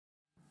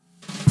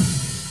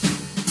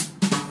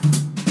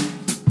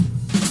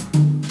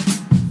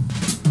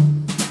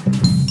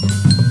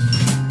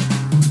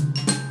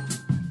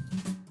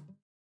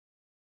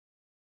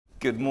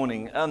Good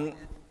morning.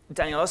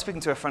 Daniel, I was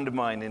speaking to a friend of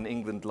mine in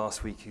England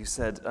last week who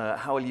said,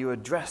 how will you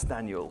address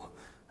Daniel?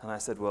 And I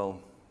said, well,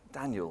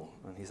 Daniel.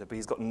 And he said, but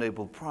he's got a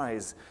Nobel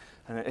Prize.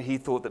 And he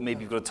thought that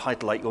maybe you've got a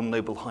title like Your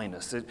Noble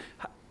Highness. So,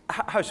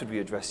 how should we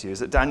address you?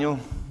 Is it Daniel?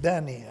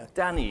 Danny.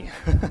 Danny.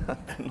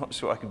 I'm not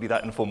sure I can be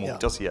that informal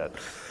just yet.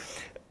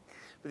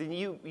 But then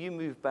you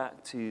moved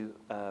back to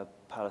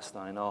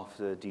Palestine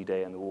after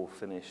D-Day and the war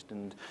finished.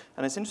 And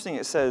it's interesting,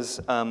 it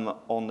says on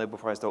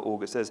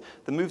nobelprize.org, it says,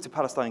 the move to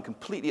Palestine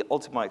completely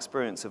altered my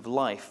experience of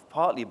life,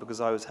 partly because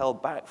I was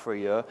held back for a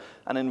year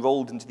and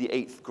enrolled into the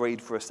 8th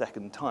grade for a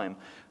second time.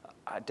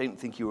 I don't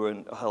think you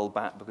were held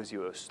back because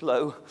you were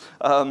slow.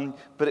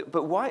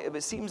 But why?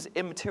 It seems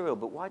immaterial,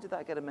 but why did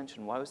that get a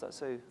mention? Why was that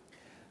so?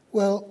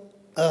 Well,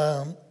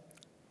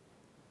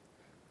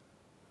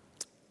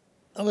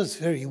 I was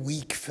very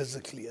weak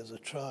physically as a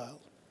child,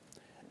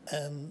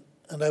 and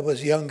I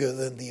was younger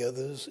than the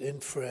others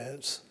in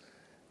France,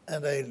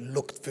 and I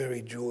looked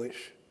very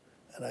Jewish,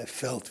 and I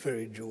felt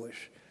very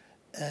Jewish,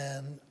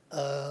 and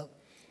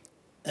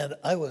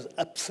I was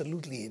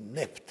absolutely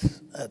inept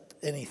at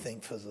anything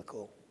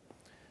physical.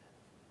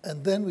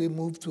 And then we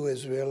moved to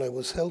Israel. I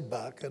was held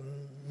back, and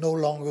no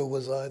longer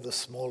was I the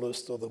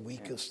smallest or the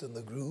weakest in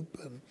the group,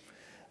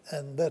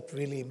 and that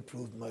really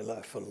improved my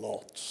life a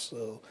lot.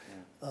 So.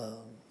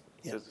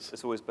 Yes.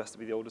 It's always best to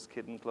be the oldest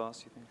kid in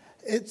class, you think?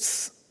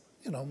 It's,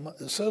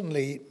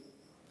 certainly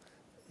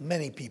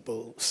many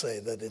people say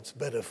that it's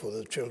better for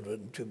the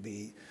children to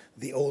be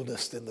the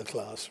oldest in the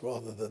class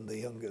rather than the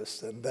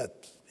youngest, and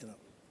that,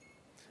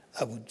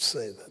 I would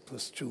say that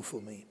was true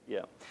for me.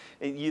 Yeah.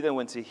 And you then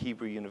went to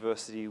Hebrew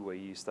University where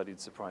you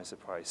studied, surprise,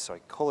 surprise,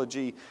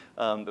 psychology,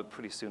 but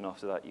pretty soon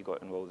after that you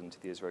got enrolled into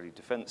the Israeli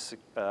Defense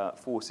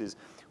Forces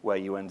where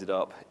you ended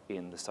up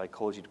in the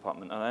psychology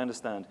department. And I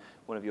understand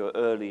one of your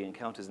early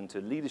encounters into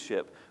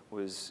leadership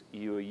was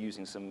you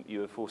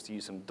were forced to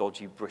use some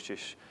dodgy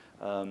British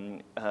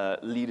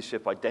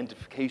leadership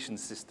identification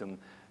system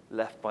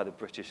left by the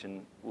British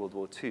in World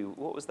War II.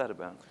 What was that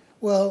about?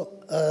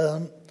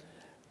 Well,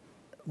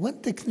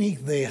 one technique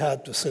they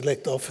had to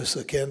select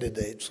officer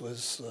candidates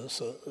was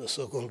a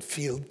so-called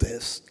field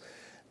test.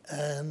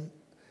 And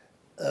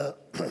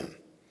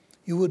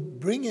you would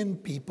bring in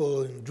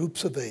people in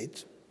groups of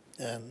 8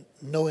 and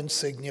no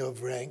insignia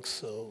of ranks,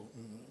 so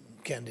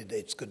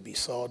candidates could be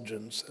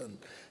sergeants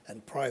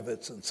and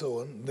privates and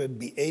so on. There'd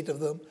be 8 of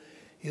them.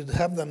 You'd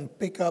have them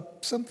pick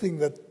up something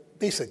that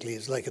basically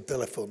is like a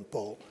telephone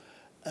pole.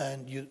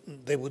 And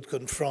they would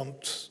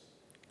confront,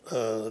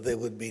 they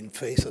would be in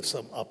face of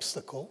some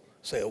obstacle,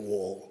 say a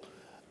wall,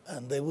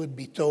 and they would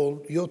be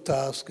told, your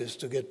task is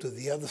to get to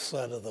the other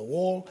side of the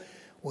wall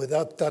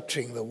without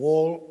touching the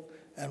wall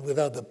and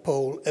without the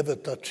pole ever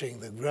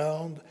touching the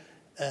ground,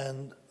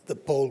 and the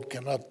pole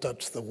cannot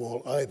touch the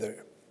wall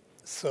either.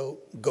 So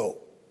go.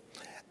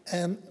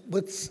 And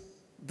this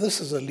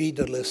is a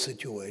leaderless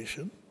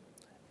situation,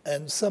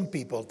 and some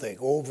people take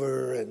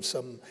over,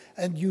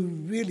 and you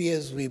really,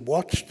 as we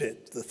watched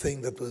it, the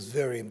thing that was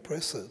very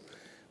impressive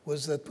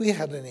was that we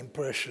had an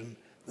impression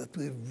that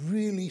we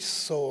really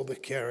saw the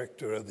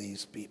character of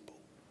these people.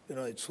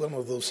 It's one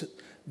of those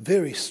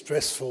very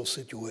stressful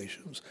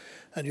situations,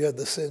 and you had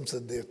the sense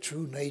that their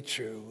true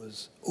nature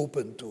was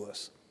open to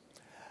us.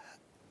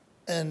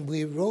 And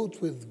we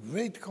wrote with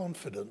great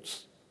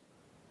confidence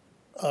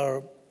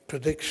our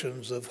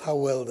predictions of how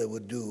well they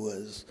would do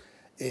as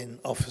in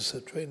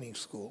officer training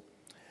school.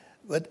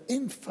 But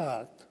in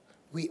fact,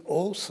 we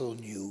also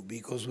knew,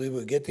 because we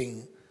were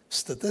getting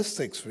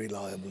statistics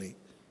reliably,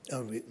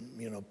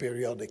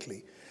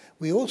 periodically,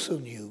 we also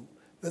knew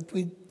that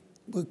we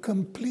were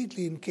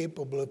completely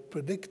incapable of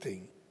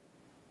predicting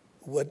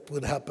what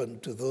would happen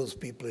to those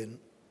people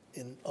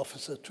in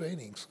officer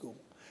training school.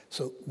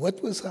 So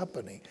what was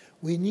happening?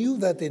 We knew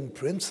that in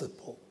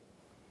principle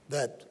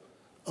that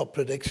our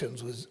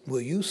predictions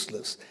were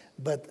useless,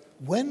 but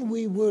when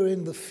we were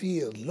in the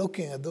field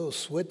looking at those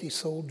sweaty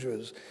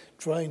soldiers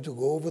trying to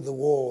go over the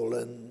wall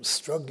and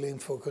struggling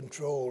for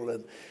control,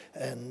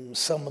 and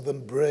some of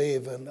them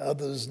brave and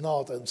others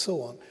not, and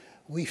so on,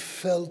 we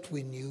felt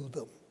we knew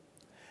them.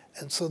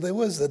 And so there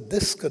was a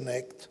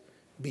disconnect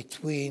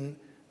between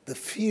the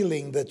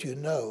feeling that you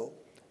know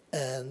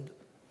and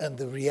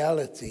the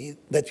reality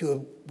that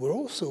you were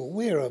also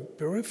aware of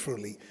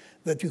peripherally,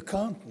 that you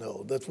can't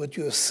know, that what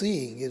you're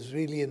seeing is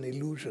really an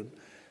illusion.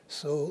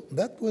 So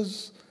that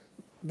was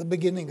the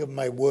beginning of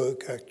my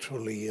work,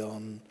 actually,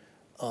 on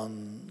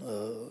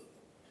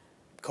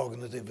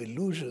cognitive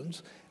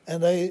illusions.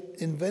 And I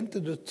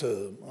invented a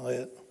term.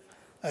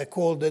 I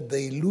called it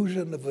the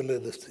illusion of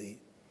validity.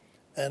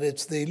 And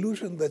it's the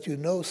illusion that you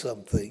know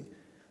something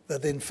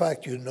that, in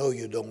fact, you know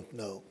you don't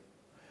know.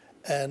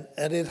 And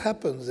it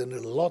happens in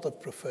a lot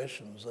of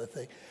professions, I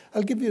think.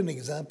 I'll give you an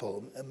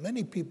example.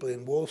 Many people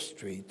in Wall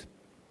Street,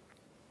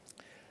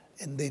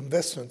 in the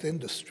investment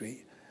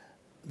industry,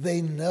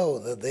 they know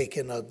that they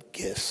cannot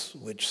guess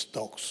which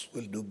stocks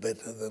will do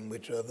better than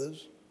which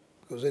others,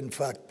 because in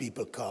fact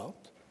people can't.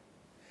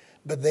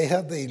 But they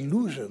have the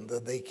illusion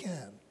that they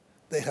can.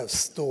 They have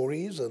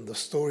stories, and the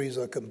stories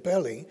are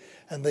compelling,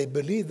 and they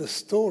believe the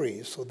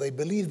stories, so they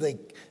believe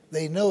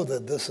they know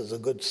that this is a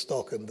good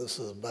stock and this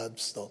is a bad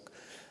stock.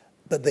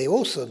 But they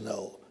also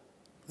know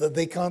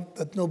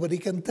that nobody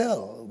can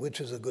tell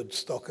which is a good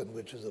stock and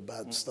which is a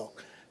bad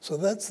stock. So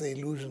that's the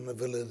illusion of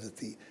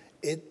validity.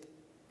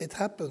 It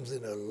happens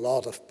in a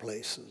lot of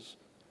places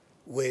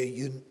where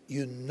you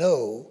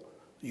know,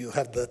 you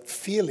have that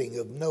feeling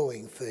of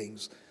knowing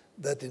things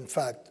that in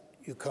fact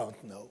you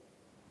can't know.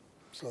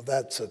 So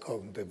that's a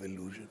cognitive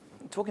illusion.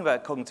 Talking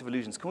about cognitive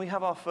illusions, can we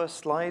have our first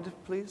slide,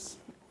 please?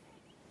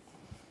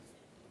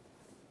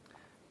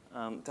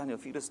 Daniel,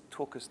 if you just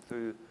talk us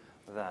through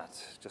that,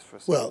 just for a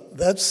second. Well,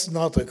 that's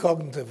not a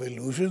cognitive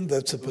illusion,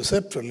 that's a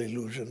perceptual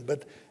illusion.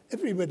 But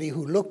everybody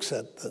who looks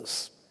at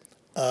this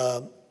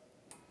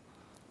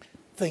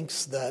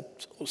thinks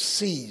that, or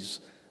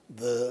sees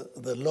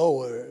the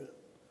lower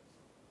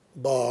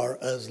bar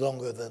as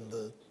longer than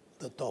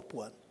the top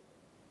one.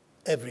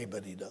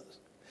 Everybody does.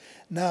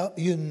 Now,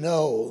 you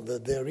know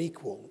that they're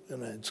equal.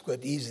 It's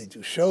quite easy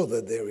to show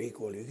that they're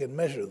equal. You can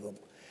measure them.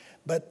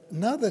 But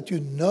now that you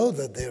know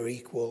that they're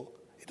equal,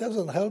 it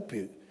doesn't help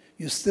you.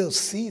 You still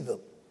see them,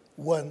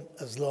 one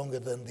as longer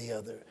than the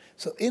other.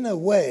 So in a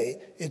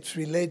way, it's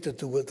related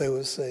to what I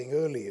was saying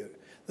earlier.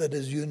 That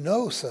is, you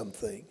know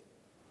something,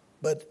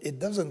 but it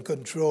doesn't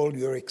control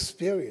your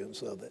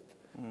experience of it.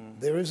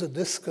 There is a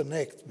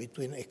disconnect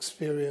between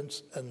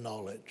experience and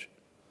knowledge.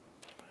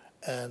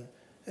 And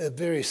a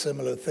very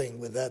similar thing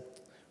with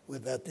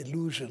that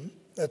illusion.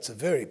 That's a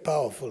very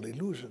powerful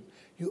illusion.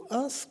 You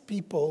ask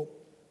people,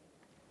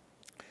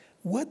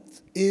 what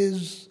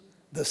is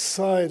the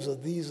size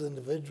of these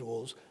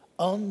individuals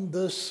on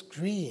the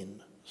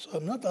screen? So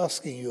I'm not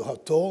asking you how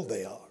tall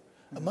they are.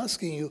 I'm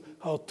asking you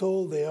how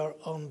tall they are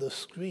on the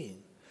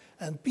screen.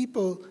 And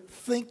people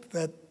think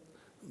that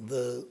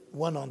the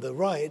one on the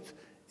right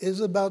is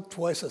about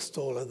twice as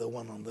tall as the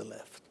one on the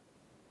left.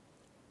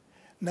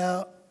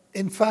 Now,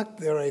 in fact,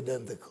 they're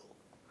identical.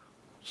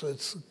 So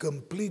it's a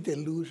complete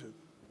illusion.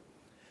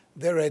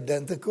 They're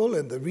identical,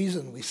 and the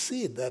reason we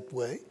see it that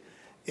way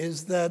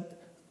is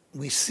that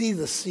we see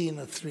the scene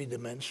as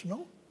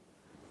three-dimensional,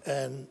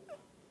 and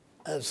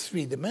as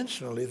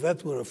three-dimensional, if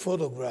that were a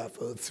photograph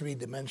of a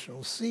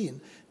three-dimensional scene,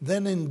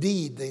 then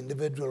indeed the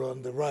individual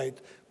on the right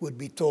would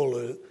be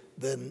taller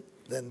than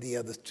the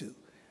other two.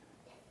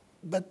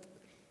 But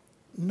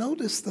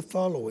notice the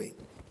following.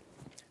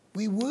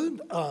 We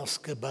weren't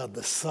asked about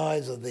the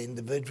size of the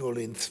individual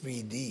in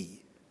 3D.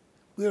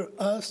 We're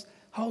asked,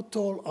 how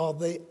tall are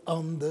they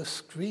on the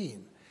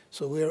screen?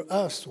 So we're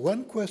asked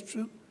one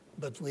question,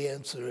 but we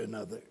answer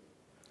another.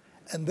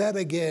 And that,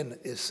 again,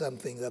 is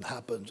something that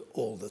happens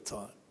all the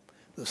time.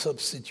 The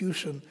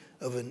substitution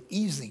of an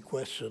easy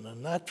question, a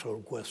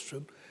natural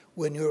question,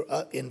 when you're,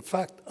 in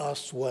fact,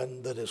 asked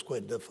one that is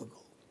quite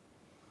difficult.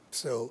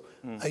 So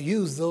I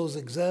use those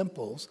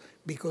examples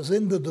because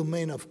in the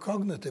domain of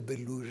cognitive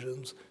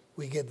illusions,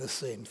 we get the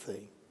same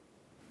thing.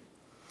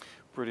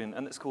 Brilliant.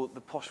 And it's called,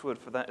 the posh word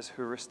for that is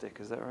heuristic,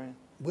 is that right?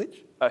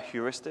 Which? A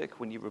heuristic,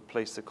 when you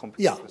replace a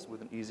complicated question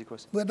with an easy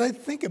question. When I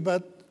think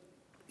about,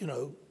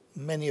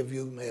 many of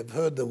you may have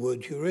heard the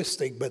word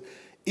heuristic, but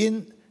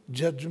in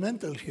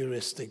judgmental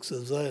heuristics,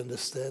 as I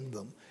understand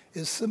them,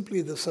 is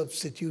simply the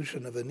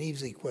substitution of an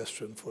easy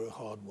question for a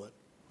hard one.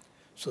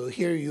 So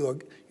here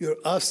you're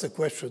asked a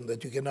question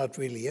that you cannot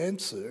really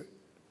answer,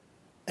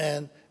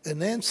 and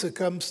an answer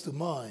comes to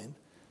mind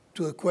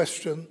to a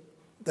question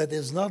that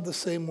is not the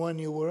same one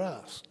you were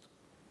asked.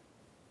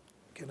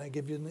 Can I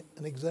give you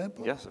an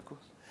example? Yes, of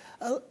course.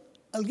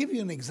 I'll give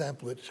you an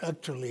example, which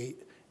actually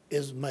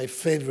is my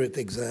favorite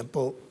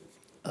example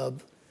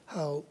of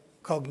how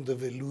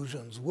cognitive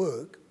illusions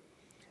work.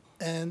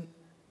 And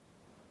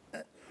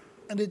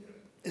it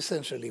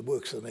essentially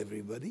works on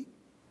everybody.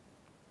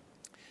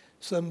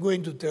 So I'm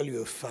going to tell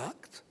you a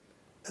fact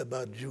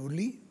about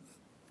Julie.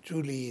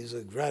 Julie is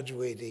a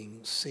graduating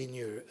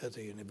senior at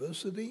a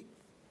university.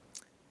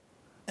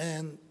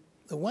 And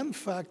the one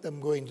fact I'm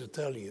going to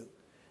tell you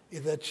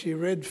is that she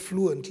read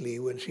fluently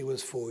when she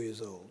was 4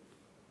 years old.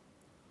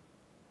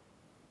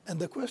 And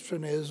the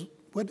question is,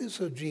 what is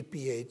her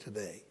GPA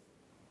today?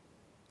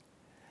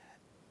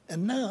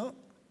 And now,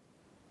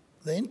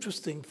 the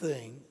interesting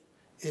thing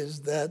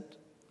is that,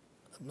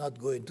 I'm not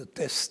going to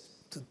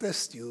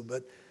test you,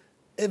 but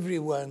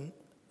everyone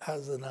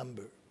has a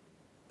number.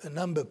 A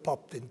number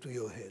popped into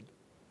your head.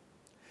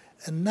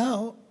 And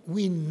now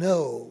we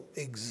know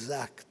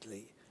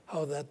exactly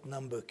how that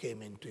number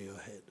came into your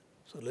head.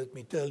 So let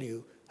me tell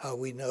you how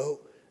we know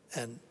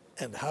and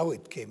how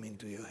it came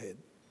into your head.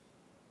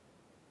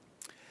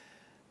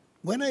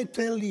 When I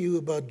tell you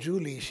about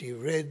Julie, she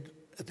read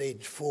at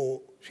age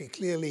 4,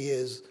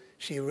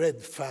 she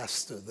read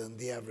faster than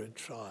the average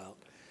child.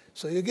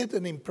 So you get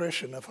an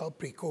impression of how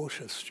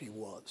precocious she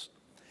was.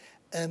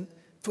 And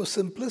for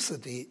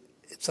simplicity,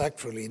 it's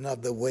actually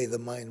not the way the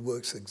mind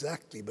works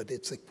exactly, but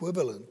it's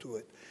equivalent to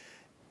it.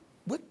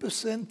 What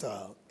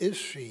percentile is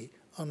she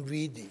on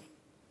reading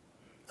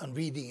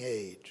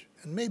age?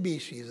 And maybe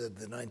she's at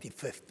the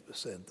 95th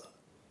percentile.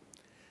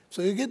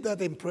 So you get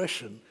that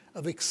impression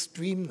of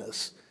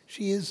extremeness.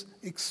 She is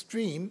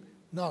extreme,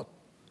 not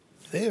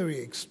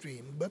very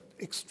extreme, but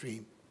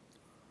extreme.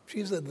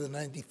 She's at the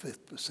 95th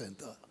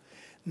percentile.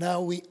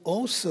 Now, we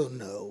also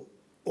know,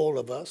 all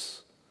of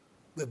us,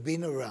 we've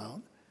been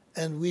around,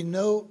 and we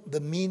know the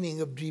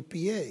meaning of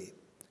GPA.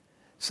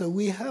 So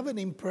we have an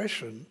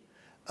impression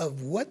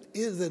of what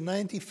is the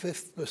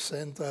 95th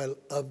percentile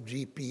of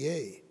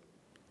GPA.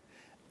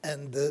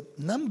 And the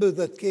number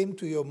that came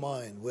to your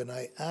mind when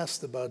I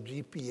asked about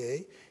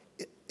GPA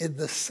is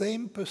the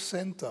same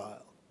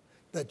percentile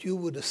that you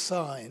would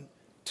assign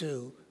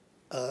to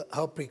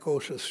how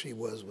precocious she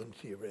was when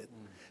she read.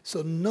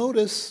 So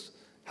notice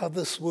how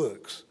this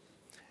works.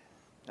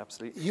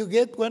 Absolutely. You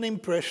get one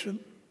impression.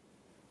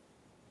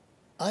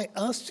 I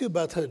asked you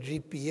about her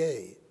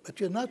GPA, but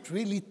you're not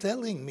really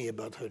telling me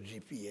about her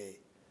GPA.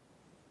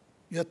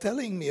 You're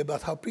telling me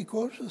about how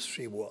precocious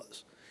she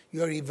was.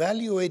 You're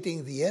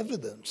evaluating the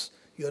evidence.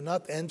 You're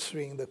not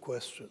answering the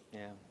question.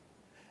 Yeah.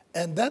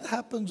 And that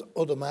happens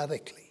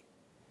automatically.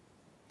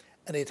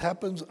 And it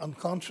happens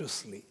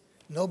unconsciously.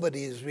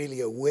 Nobody is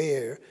really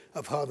aware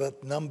of how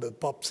that number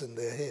pops in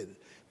their head.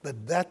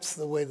 But that's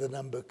the way the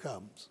number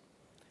comes.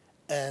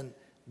 And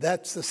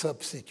that's the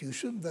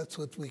substitution. That's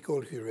what we call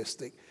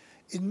heuristic.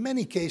 In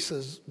many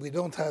cases, we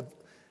don't have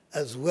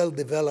as well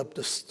developed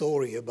a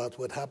story about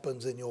what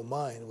happens in your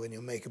mind when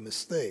you make a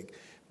mistake.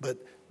 But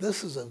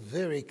this is a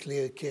very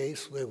clear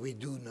case where we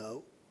do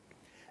know.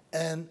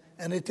 And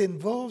it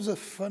involves a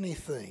funny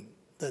thing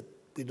that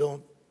we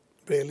don't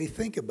really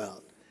think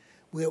about.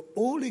 We're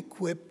all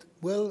equipped,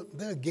 well,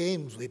 there are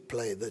games we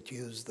play that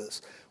use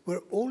this.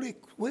 We're all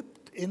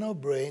equipped in our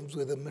brains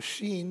with a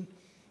machine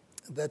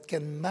that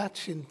can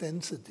match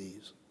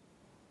intensities.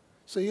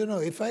 So, you know,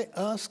 if I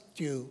asked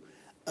you,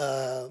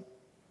 how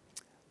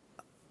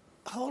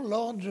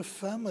large a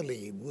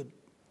family would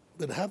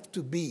have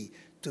to be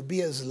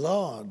as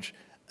large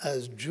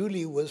as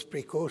Julie was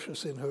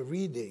precocious in her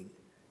reading,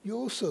 you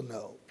also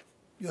know.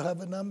 You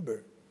have a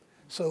number.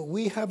 So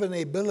we have an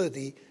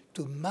ability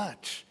to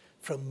match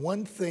from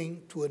one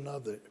thing to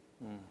another.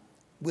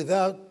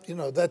 Without, you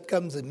know, that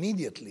comes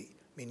immediately. I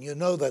mean, you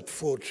know that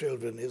 4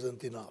 children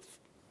isn't enough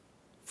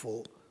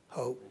for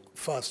how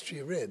fast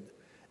she read.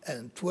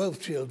 And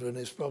 12 children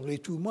is probably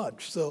too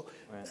much. So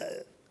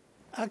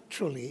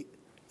actually,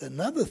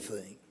 another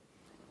thing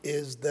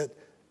is that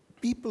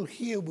people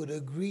here would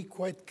agree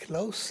quite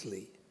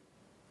closely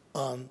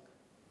on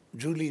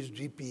Julie's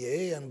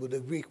GPA and would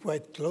agree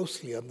quite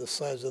closely on the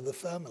size of the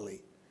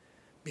family,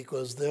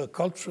 because there are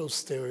cultural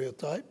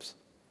stereotypes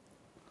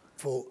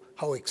for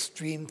how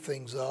extreme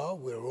things are.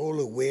 We're all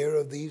aware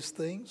of these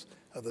things,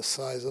 of the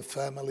size of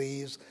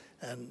families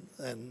and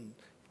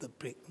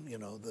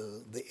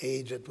the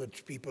age at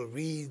which people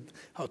read,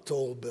 how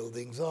tall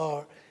buildings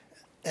are.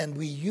 And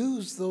we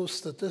use those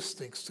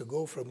statistics to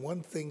go from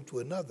one thing to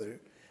another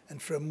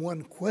and from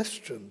one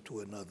question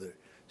to another.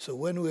 So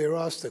when we're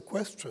asked a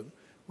question,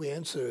 we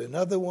answer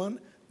another one,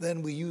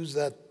 then we use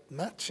that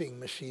matching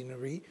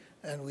machinery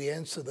and we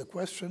answer the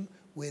question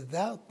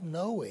without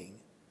knowing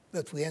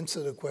that we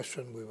answered a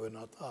question we were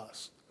not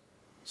asked.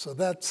 So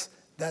that's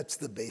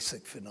the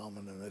basic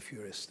phenomenon of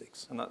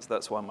heuristics. And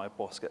that's why my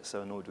boss gets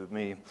so annoyed with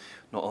me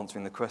not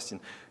answering the question.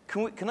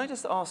 Can I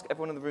just ask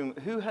everyone in the room,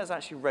 who has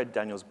actually read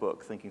Daniel's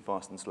book, Thinking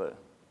Fast and Slow?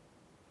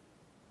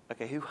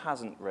 Okay, who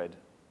hasn't read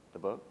the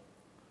book?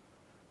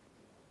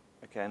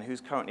 Okay, and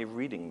who's currently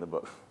reading the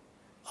book?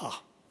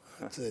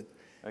 That's it.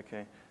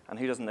 Okay, and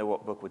who doesn't know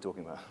what book we're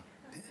talking about?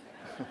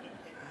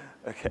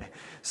 Okay,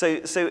 so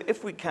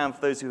if we can,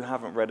 for those who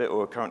haven't read it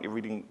or are currently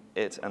reading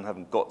it and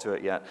haven't got to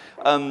it yet,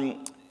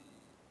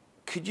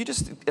 could you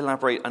just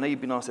elaborate? I know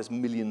you've been asked this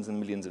millions and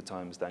millions of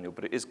times, Daniel,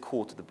 but it is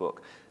core to the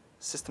book.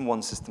 System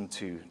 1, System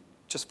 2,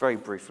 just very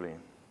briefly.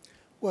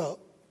 Well,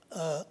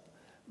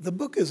 the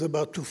book is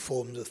about 2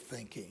 forms of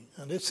thinking,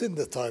 and it's in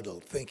the title,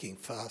 Thinking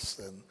Fast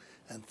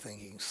and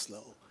Thinking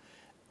Slow.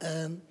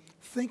 And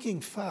thinking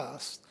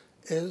fast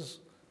is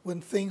when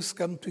things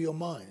come to your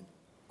mind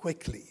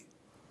quickly.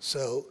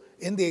 So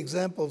in the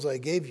examples I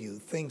gave you,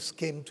 things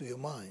came to your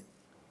mind.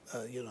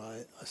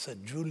 I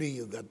said, Julie,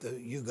 you got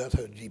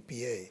her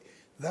GPA.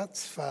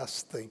 That's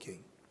fast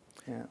thinking.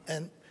 Yeah.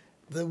 And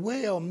the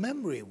way our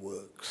memory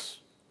works,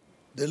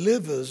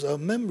 our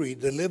memory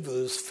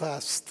delivers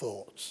fast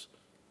thoughts.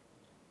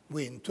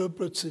 We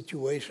interpret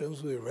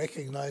situations, we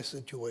recognize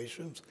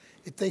situations.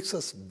 It takes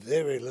us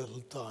very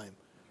little time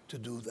to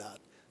do that.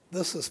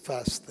 This is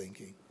fast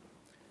thinking.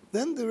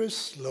 Then there is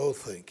slow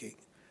thinking,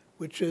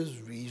 which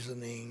is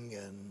reasoning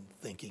and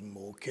thinking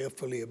more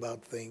carefully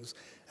about things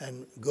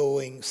and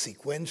going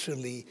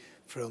sequentially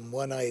from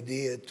one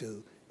idea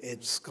to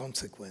its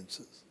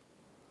consequences.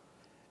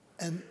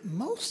 And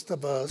most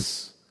of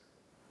us,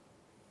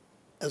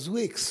 as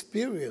we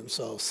experience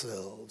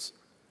ourselves,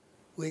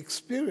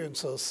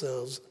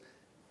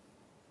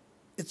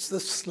 it's the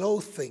slow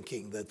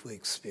thinking that we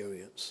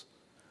experience.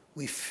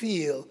 We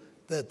feel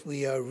that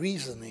we are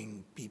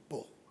reasoning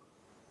people.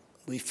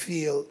 We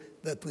feel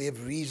that we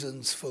have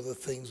reasons for the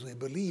things we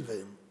believe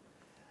in.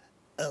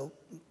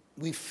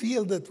 we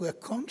feel that we're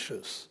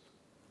conscious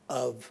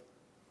of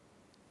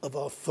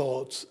our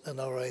thoughts and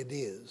our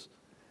ideas.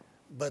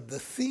 But the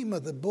theme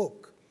of the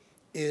book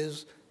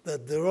is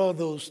that there are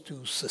those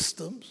two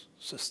systems,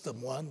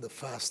 system one, the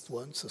fast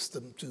one,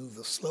 system two,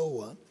 the slow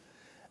one.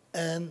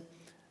 And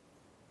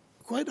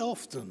quite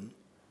often,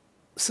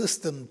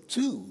 system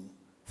two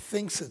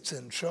thinks it's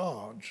in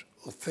charge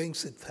or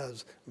thinks it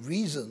has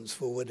reasons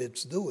for what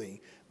it's doing.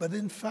 But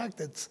in fact,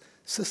 it's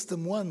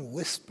system one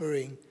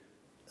whispering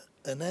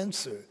an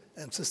answer,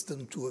 and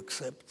system two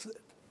accepts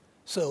it.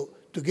 So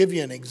to give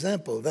you an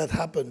example, that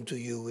happened to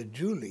you with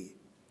Julie.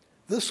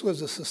 This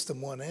was a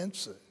system one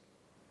answer.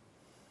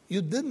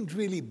 You didn't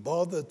really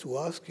bother to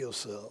ask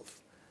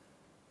yourself,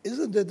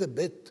 isn't it a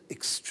bit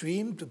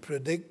extreme to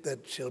predict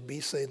that she'll be,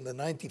 say, in the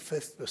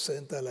 95th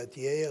percentile at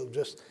Yale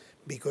just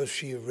because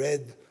she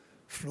read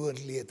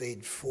fluently at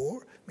age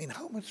 4? I mean,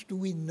 how much do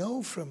we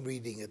know from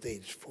reading at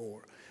age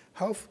 4?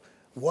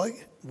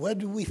 Why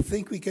do we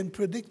think we can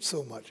predict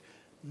so much?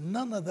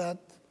 None of that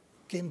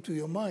came to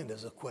your mind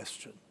as a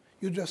question.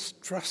 You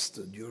just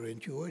trusted your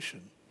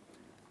intuition.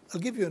 I'll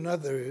give you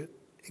another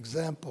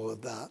example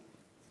of that,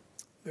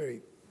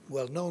 very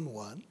well-known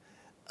one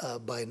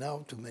by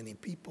now to many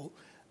people.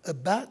 A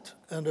bat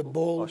and a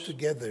ball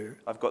together.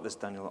 I've got this,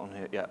 Daniel, on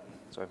here. Yeah,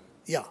 sorry.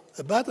 Yeah,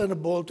 a bat and a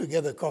ball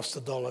together cost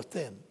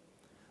 $1.10.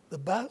 The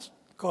bat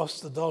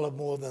costs $1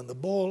 more than the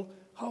ball.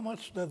 How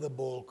much does the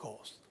ball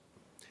cost?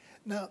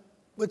 Now,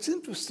 what's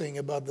interesting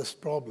about this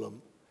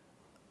problem,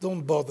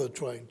 don't bother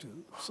trying to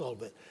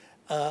solve it.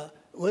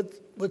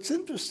 What's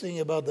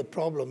interesting about the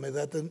problem is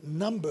that the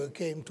number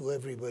came to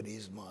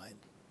everybody's mind,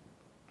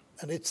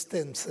 and it's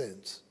 10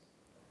 cents.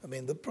 I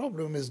mean, the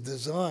problem is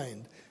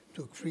designed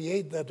to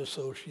create that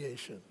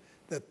association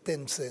that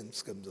 10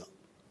 cents comes up.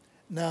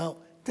 Now,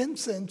 10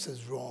 cents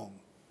is wrong.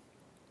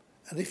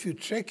 And if you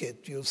check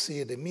it, you'll see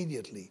it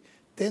immediately.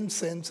 10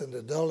 cents and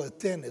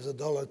 $1.10 is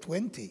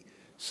 $1.20.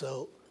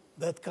 So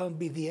that can't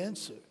be the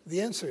answer.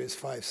 The answer is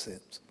 5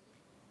 cents.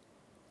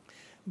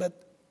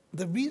 But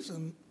the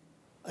reason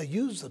I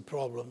use the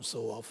problem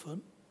so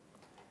often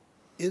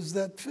is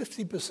that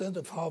 50%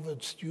 of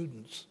Harvard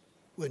students,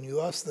 when you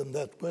ask them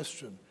that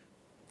question,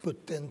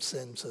 put 10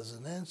 cents as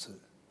an answer.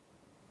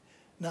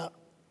 Now,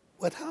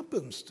 what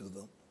happens to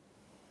them?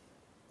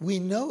 We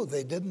know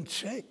they didn't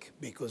check,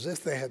 because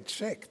if they had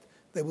checked,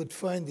 they would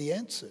find the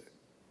answer.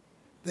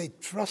 They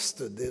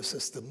trusted their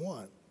system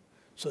one.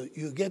 So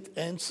you get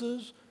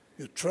answers,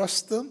 you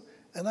trust them,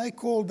 and I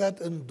call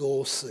that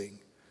endorsing.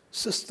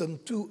 System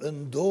two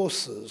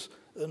endorses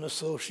an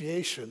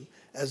association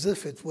as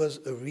if it was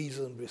a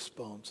reasoned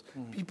response.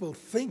 People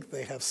think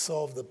they have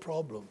solved the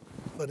problem,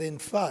 but in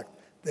fact,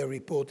 they're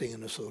reporting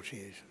an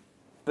association.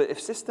 But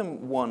if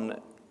system one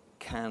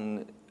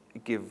can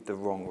give the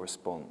wrong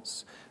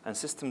response, and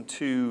system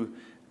two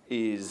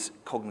is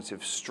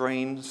cognitive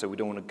strain, so we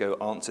don't want to go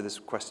answer this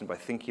question by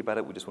thinking about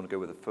it, we just want to go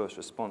with the first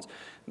response,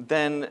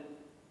 then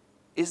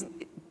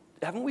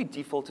haven't we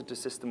defaulted to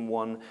system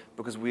one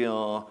because we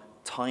are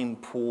time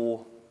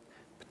poor,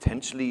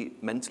 potentially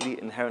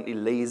mentally inherently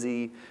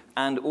lazy,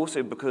 and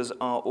also because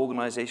our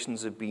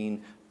organizations have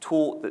been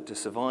taught that to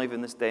survive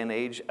in this day and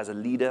age as a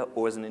leader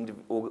or as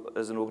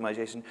an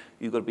organization,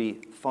 you've got to be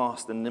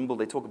fast and nimble.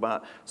 They talk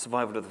about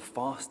survival of the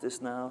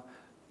fastest now.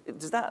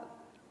 Does that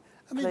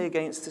play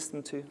against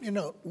system two? You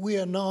know,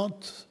 we're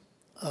not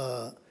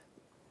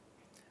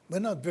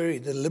very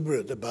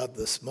deliberate about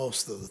this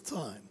most of the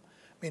time.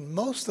 I mean,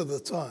 most of the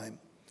time,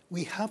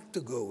 we have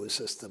to go with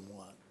system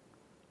one.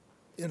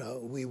 You know,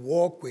 we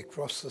walk, we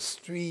cross the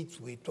street,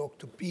 we talk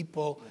to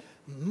people.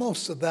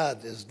 Most of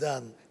that is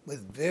done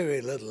with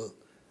very little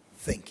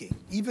thinking.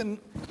 Even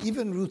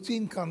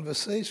routine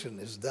conversation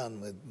is done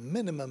with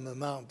minimum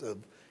amount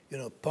of,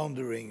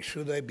 pondering.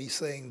 Should I be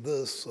saying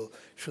this or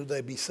should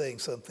I be saying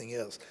something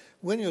else?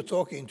 When you're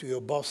talking to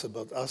your boss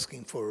about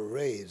asking for a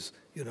raise,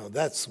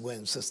 that's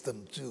when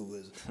system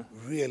two is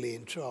really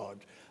in charge.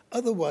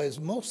 Otherwise,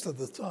 most of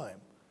the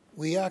time,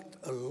 we act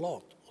a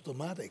lot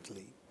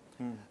automatically.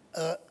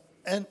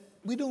 And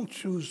we don't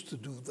choose to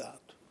do that.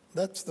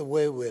 That's the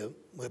way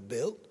we're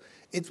built.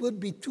 It would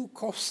be too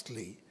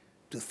costly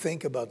to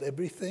think about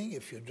everything.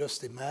 If you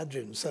just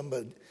imagine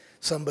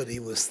somebody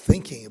was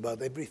thinking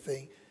about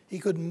everything, he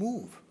couldn't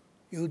move.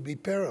 He would be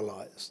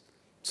paralyzed.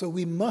 So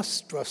we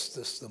must trust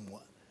system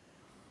one.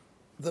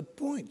 The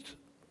point,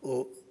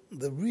 or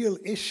the real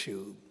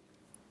issue,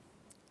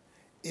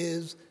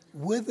 is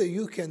whether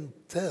you can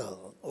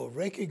tell or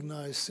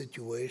recognize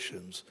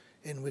situations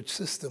in which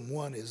system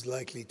one is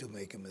likely to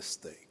make a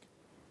mistake.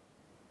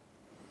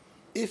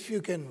 If you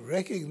can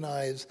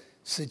recognize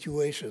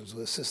situations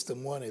where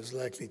system one is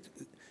likely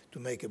to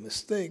make a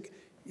mistake,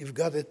 you've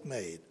got it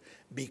made.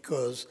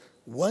 Because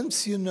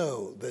once you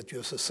know that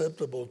you're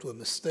susceptible to a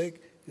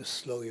mistake, you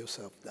slow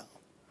yourself down.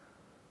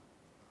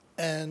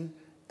 And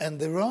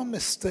there are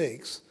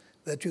mistakes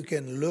that you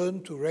can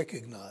learn to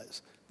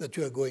recognize that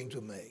you are going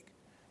to make.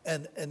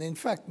 And in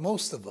fact,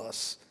 most of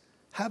us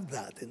have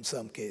that in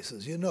some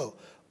cases.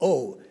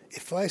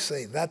 If I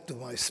say that to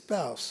my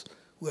spouse,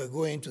 we're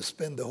going to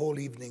spend the whole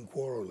evening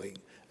quarreling.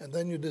 and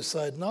then you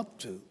decide not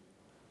to.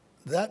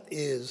 That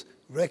is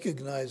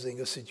recognizing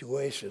a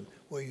situation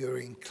where you're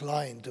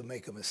inclined to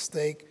make a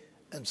mistake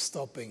and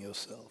stopping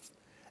yourself.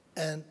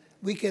 And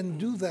we can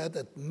do that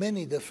at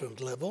many different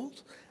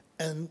levels.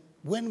 And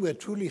when we're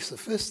truly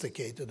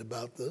sophisticated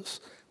about this,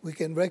 we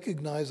can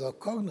recognize our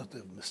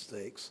cognitive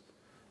mistakes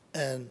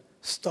and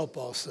stop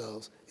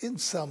ourselves, in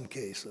some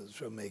cases,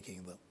 from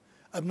making them.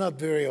 I'm not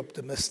very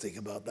optimistic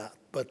about that,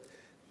 but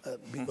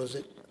because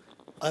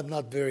I'm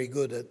not very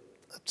good at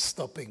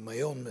stopping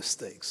my own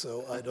mistakes,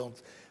 so I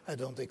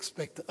don't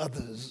expect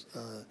others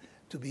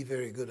to be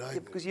very good either. Yeah,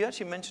 because you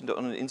actually mentioned it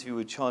on an interview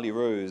with Charlie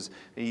Rose.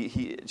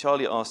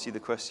 Charlie asked you the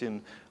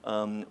question,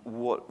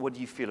 what do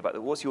you feel about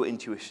it? What's your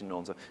intuition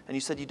on it? And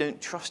you said you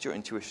don't trust your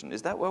intuition.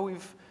 Is that where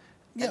we've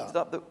ended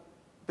up?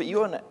 But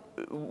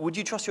would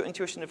you trust your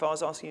intuition if I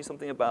was asking you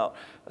something about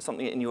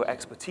something in your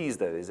expertise,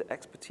 though? Is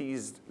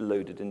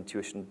expertise-loaded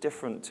intuition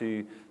different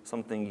to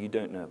something you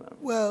don't know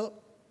about? Well,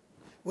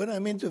 when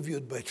I'm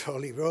interviewed by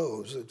Charlie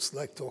Rose, it's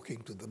like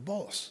talking to the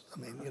boss. I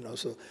mean,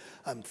 so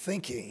I'm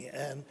thinking,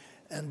 and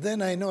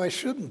then I know I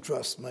shouldn't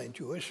trust my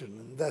intuition,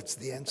 and that's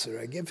the answer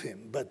I give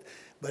him. But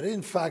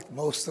in fact,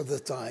 most of the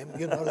time,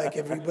 like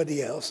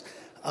everybody else,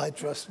 I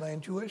trust my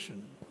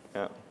intuition.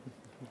 Yeah.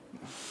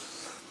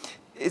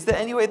 Is there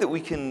any way that we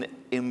can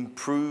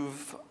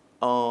improve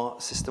our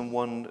System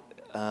 1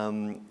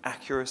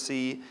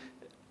 accuracy,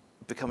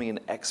 becoming an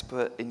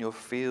expert in your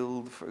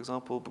field, for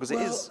example? Because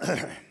it is...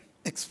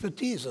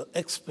 Expertise or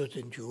expert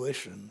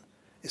intuition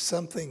is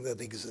something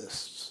that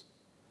exists.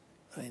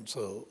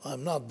 So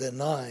I'm not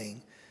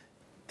denying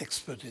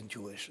expert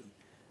intuition.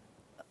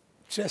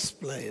 Chess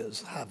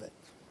players have it.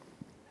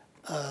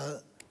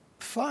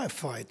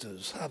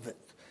 Firefighters have it.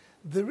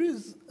 There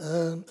is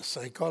a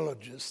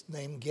psychologist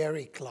named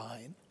Gary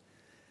Klein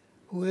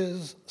who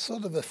is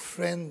sort of a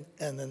friend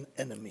and an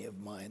enemy of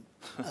mine.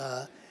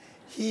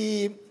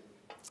 He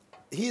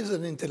is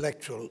an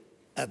intellectual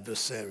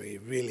adversary,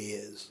 really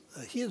is.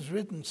 He has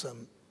written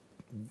some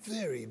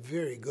very,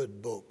 very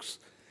good books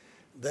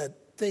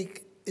that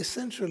take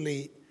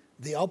essentially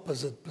the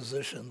opposite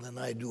position than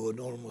I do on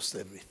almost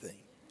everything.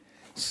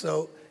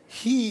 So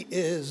he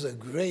is a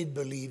great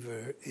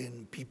believer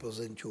in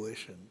people's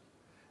intuition.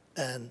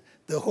 And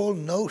the whole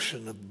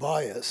notion of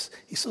bias,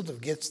 he sort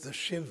of gets the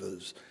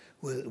shivers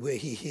where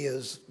he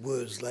hears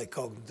words like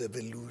cognitive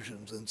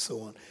illusions and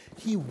so on.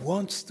 He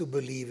wants to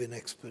believe in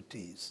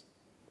expertise.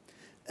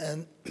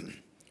 And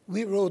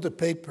we wrote a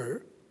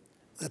paper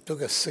that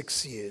took us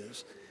 6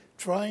 years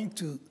trying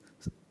to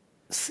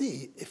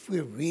see if we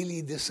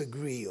really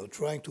disagree or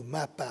trying to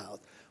map out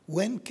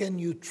when can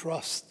you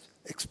trust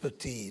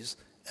expertise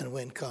and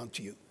when can't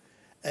you.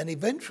 And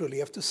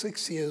eventually, after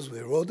 6 years,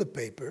 we wrote a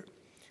paper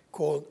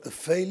called A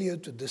Failure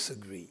to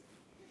Disagree.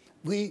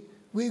 We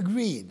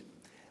agreed,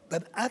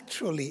 but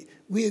actually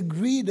we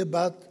agreed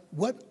about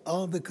what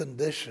are the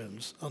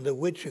conditions under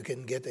which you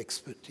can get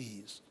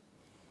expertise.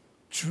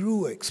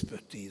 True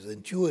expertise,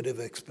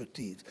 intuitive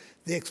expertise,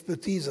 the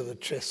expertise of a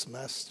chess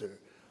master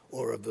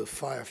or of a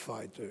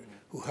firefighter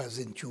who has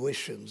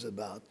intuitions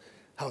about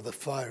how the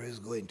fire is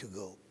going to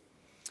go.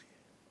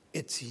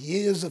 It's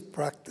years of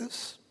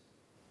practice,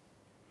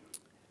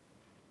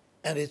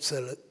 and it's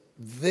a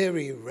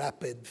very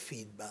rapid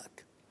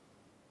feedback.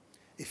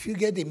 If you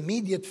get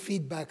immediate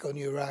feedback on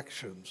your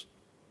actions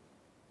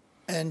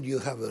and you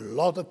have a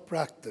lot of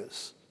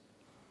practice,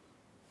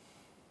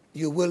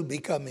 you will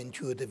become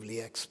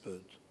intuitively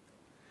expert.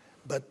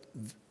 But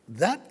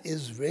that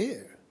is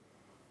rare.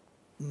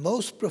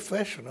 Most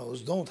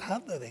professionals don't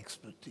have that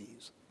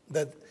expertise,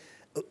 that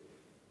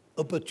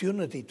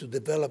opportunity to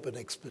develop an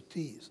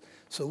expertise.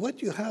 So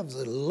what you have is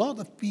a lot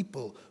of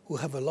people who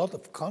have a lot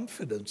of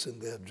confidence in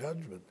their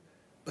judgment,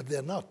 but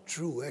they're not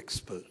true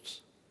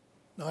experts.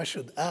 Now, I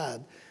should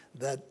add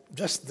that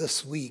just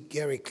this week,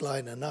 Gary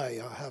Klein and I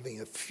are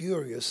having a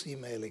furious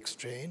email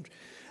exchange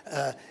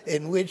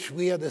in which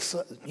we are,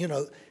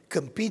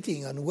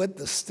 competing on what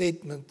the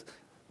statement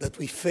that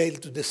we fail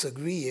to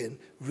disagree in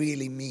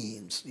really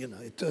means.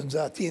 It turns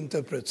out he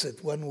interprets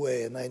it one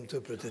way and I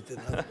interpret it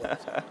another way.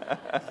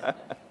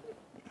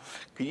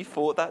 Can you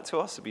forward that to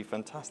us? It'd be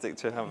fantastic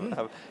to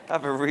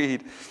have a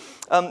read.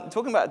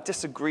 Talking about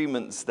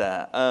disagreements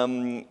there.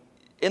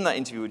 In that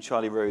interview with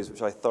Charlie Rose,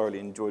 which I thoroughly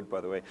enjoyed,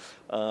 by the way,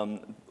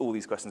 all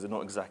these questions are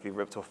not exactly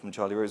ripped off from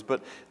Charlie Rose,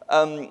 but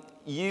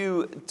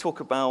you talk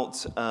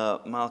about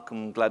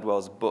Malcolm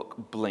Gladwell's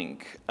book,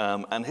 Blink.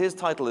 And his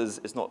title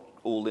is not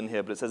all in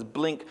here, but it says,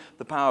 Blink,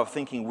 the Power of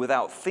Thinking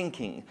Without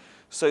Thinking.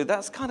 So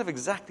that's kind of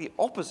exactly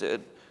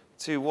opposite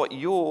to what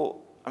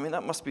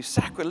that must be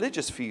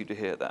sacrilegious for you to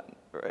hear that,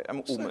 right?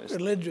 Almost.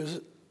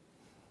 Sacrilegious.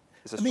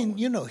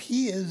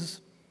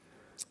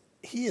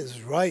 He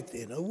is right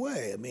in a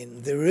way.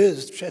 There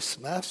is chess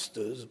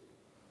masters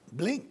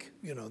blink.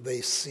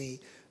 They see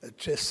a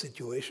chess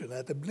situation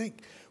at a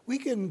blink. We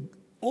can,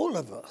 all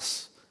of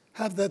us,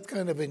 have that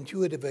kind of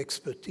intuitive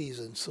expertise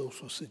in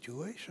social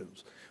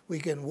situations. We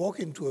can walk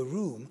into a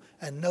room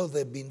and know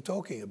they've been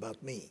talking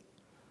about me.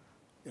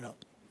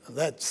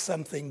 That's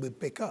something we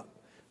pick up.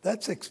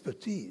 That's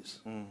expertise.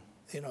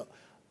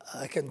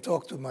 I can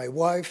talk to my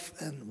wife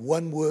and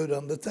one word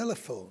on the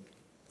telephone,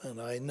 and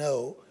I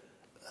know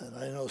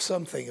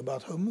something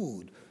about her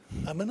mood.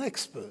 I'm an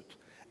expert.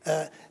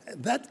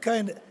 That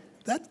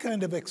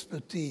kind of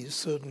expertise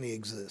certainly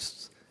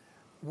exists.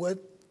 What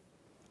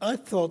I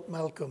thought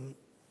Malcolm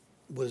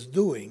was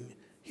doing,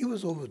 he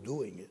was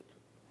overdoing it.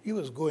 He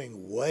was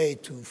going way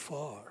too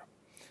far,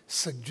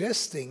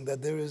 suggesting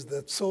that there is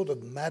that sort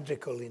of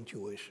magical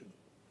intuition.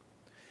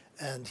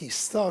 And he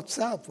starts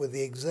out with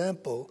the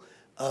example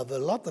of a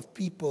lot of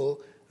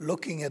people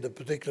looking at a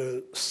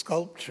particular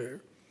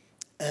sculpture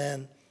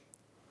and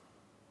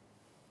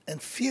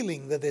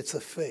feeling that it's a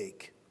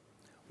fake,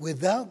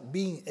 without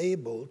being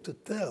able to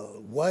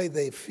tell why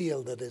they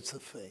feel that it's a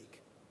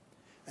fake.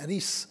 And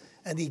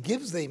he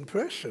gives the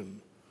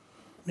impression,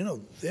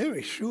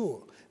 very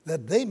sure,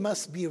 that they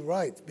must be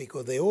right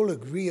because they all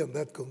agree on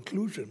that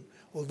conclusion,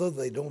 although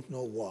they don't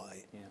know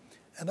why. Yeah.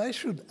 And I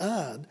should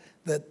add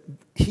that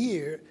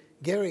here,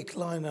 Gary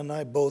Klein and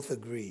I both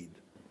agreed.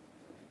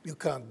 You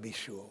can't be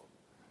sure.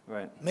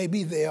 Right.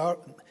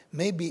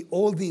 Maybe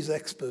all these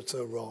experts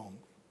are wrong.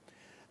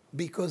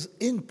 Because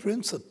in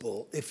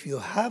principle, if you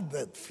have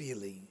that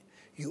feeling,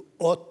 you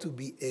ought to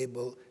be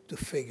able to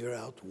figure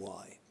out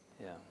why.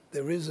 Yeah.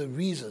 There is a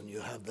reason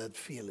you have that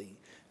feeling,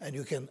 and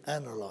you can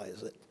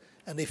analyze it.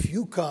 And if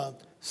you can't,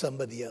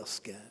 somebody else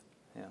can.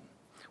 Yeah.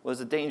 Well,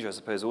 there's a danger, I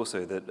suppose,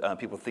 also that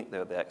people think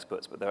they're the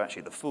experts, but they're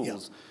actually the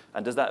fools. Yeah.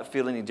 And does that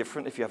feel any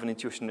different if you have an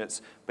intuition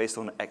that's based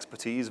on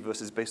expertise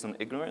versus based on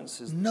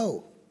ignorance?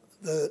 No.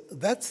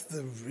 That's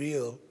the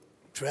real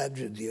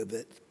tragedy of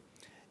it,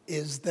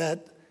 is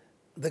that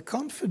the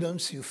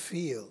confidence you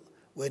feel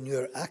when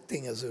you're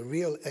acting as a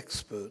real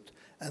expert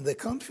and the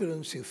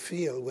confidence you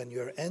feel when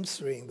you're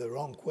answering the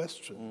wrong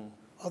question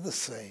are the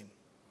same.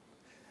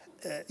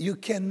 You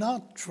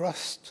cannot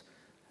trust,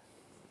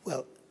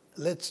 well,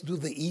 let's do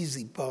the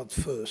easy part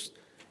first.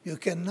 You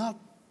cannot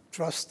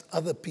trust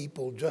other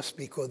people just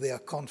because they are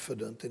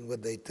confident in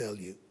what they tell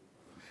you.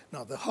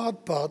 Now, the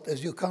hard part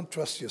is you can't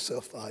trust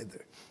yourself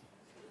either.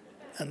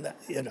 And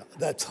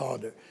that's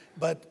harder.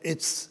 But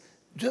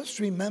just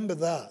remember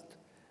that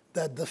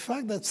the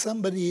fact that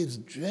somebody is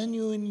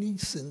genuinely,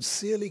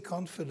 sincerely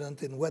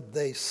confident in what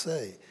they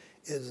say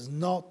is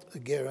not a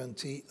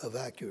guarantee of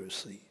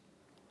accuracy.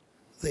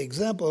 The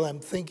example I'm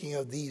thinking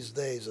of these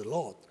days a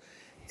lot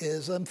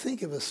is I'm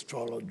thinking of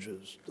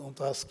astrologers. Don't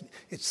ask me.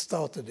 It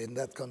started in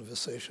that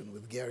conversation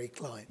with Gary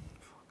Klein.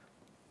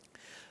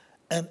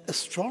 And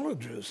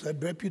astrologers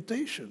had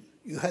reputation.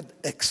 You had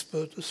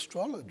expert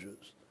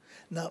astrologers.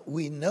 Now,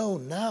 we know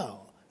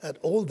now that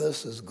all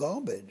this is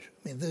garbage.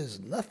 I mean, there's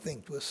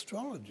nothing to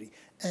astrology.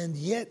 And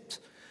yet,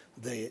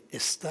 they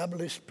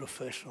established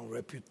professional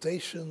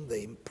reputation,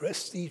 they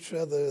impressed each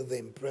other, they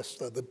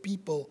impressed other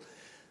people.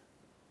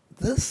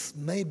 This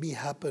may be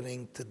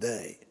happening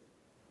today.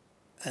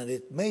 And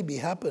it may be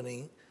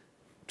happening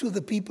to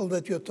the people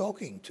that you're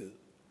talking to.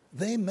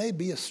 They may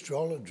be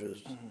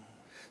astrologers. Mm-hmm.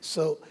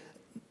 So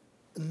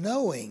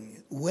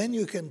knowing when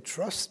you can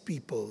trust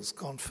people's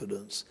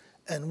confidence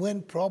and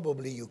when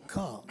probably you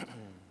can't,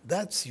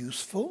 that's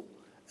useful.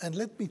 And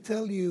let me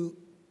tell you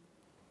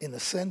in a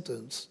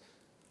sentence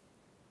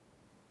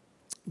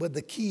what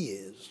the key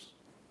is.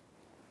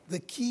 The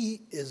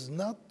key is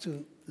not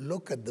to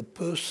look at the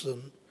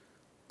person's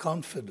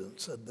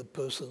confidence.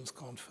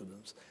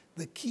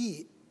 The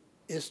key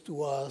is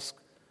to ask,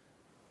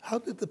 how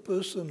did the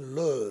person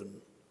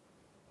learn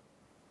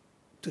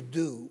to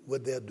do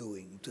what they're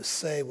doing, to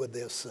say what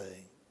they're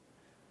saying?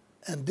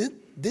 And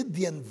did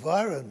the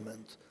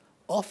environment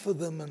offer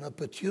them an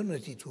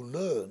opportunity to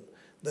learn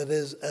that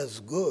is as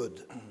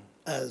good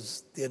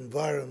as the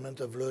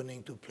environment of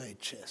learning to play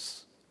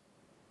chess,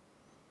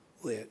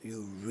 where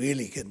you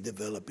really can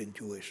develop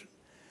intuition?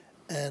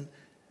 And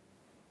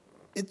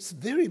it's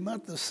very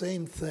much the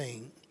same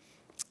thing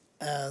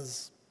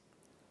as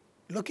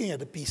looking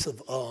at a piece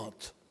of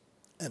art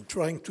and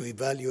trying to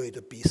evaluate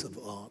a piece of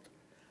art.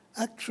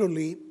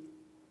 Actually,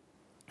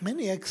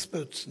 many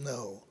experts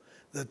know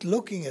that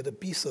looking at a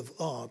piece of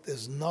art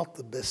is not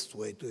the best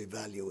way to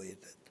evaluate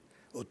it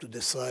or to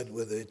decide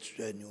whether it's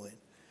genuine.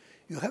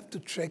 You have to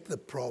check the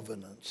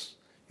provenance.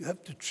 You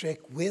have to check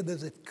where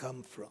does it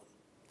come from.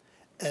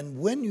 And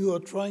when you are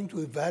trying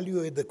to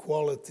evaluate the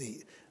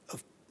quality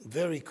of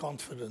very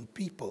confident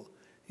people,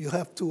 you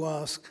have to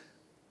ask,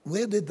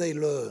 where did they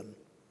learn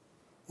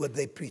what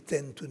they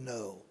pretend to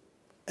know?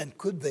 And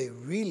could they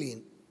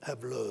really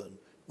have learned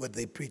what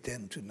they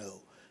pretend to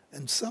know?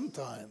 And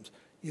sometimes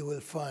you will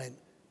find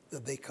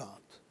that they can't,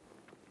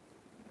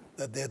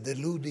 that they're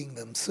deluding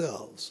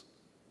themselves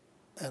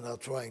and are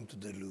trying to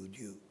delude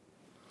you.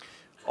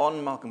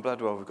 On Malcolm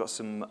Gladwell, we've got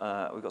some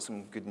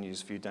good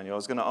news for you, Daniel. I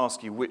was going to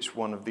ask you which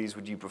one of these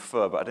would you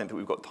prefer, but I don't think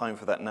we've got time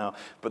for that now.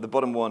 But the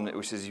bottom one,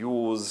 which is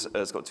yours,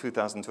 has got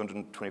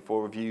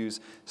 2,224 reviews,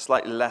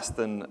 slightly less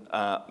than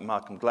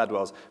Malcolm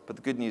Gladwell's. But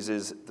the good news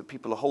is that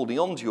people are holding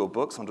on to your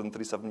books,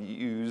 137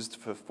 used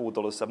for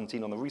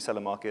 $4.17 on the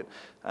reseller market,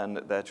 and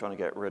they're trying to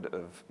get rid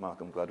of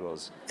Malcolm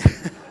Gladwell's.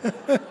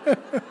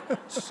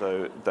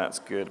 So that's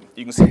good.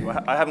 You can see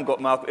I haven't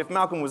got Malcolm. If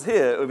Malcolm was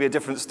here, it would be a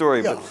different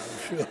story. Yeah,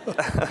 but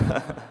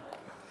sure.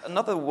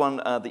 Another one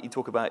that you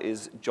talk about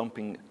is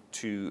jumping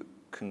to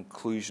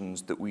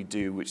conclusions that we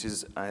do, which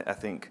is, I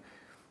think,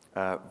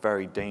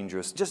 very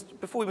dangerous. Just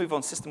before we move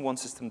on, System 1,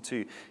 System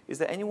 2, is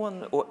there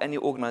anyone or any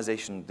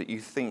organization that you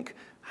think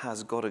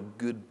has got a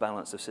good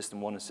balance of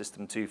System 1 and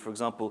System 2? For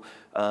example,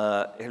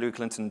 Hillary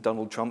Clinton,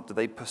 Donald Trump, do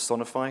they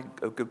personify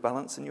a good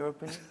balance in your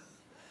opinion?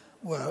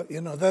 Well, you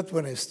know, that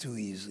one is too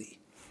easy.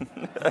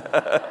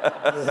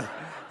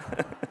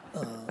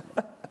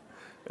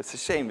 It's a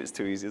shame it's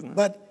too easy, isn't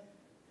it?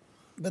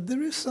 But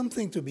there is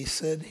something to be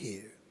said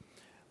here,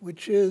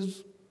 which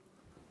is,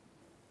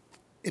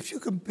 if you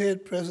compare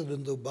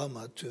President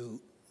Obama to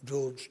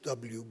George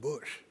W.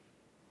 Bush,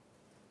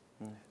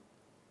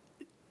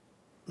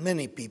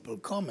 many people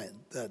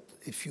comment that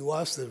if you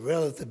ask the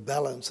relative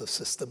balance of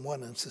System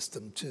 1 and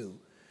System 2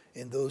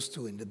 in those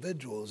two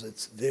individuals,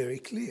 it's very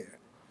clear.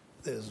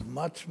 There's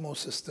much more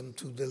System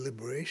 2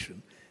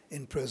 deliberation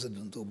in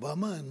President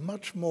Obama and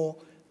much more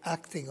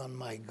acting on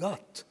my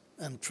gut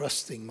and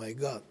trusting my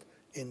gut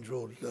in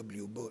George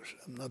W. Bush.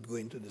 I'm not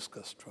going to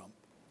discuss Trump.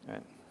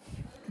 Right.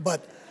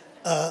 But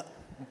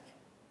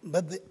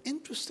the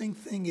interesting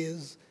thing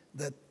is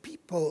that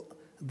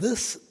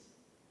this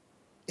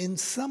in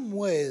some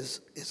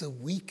ways is a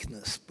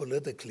weakness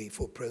politically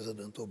for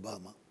President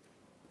Obama.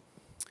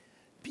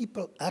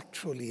 People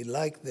actually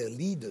like their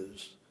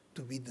leaders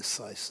to be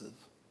decisive.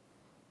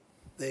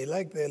 They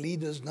like their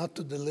leaders not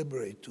to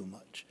deliberate too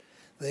much.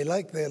 They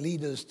like their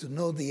leaders to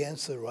know the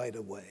answer right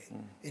away.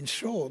 In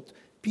short,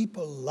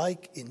 people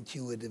like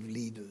intuitive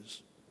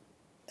leaders,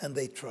 and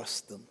they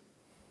trust them.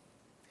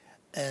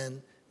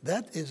 And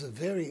that is a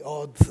very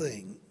odd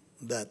thing,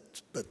 but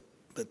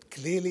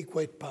clearly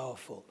quite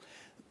powerful.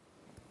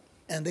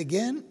 And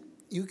again,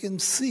 you can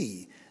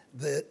see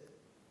that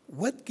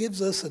what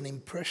gives us an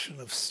impression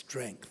of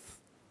strength,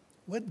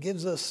 what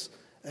gives us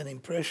an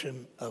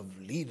impression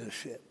of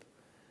leadership,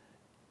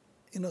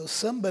 you know,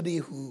 somebody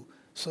who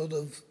sort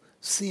of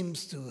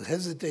seems to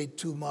hesitate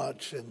too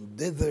much and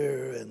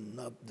dither and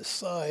not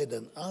decide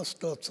and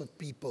ask lots of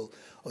people,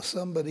 or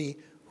somebody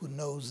who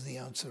knows the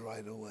answer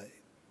right away.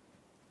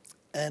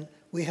 And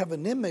we have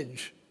an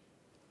image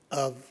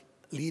of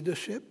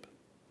leadership,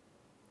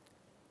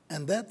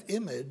 and that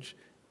image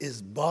is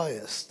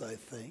biased, I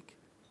think,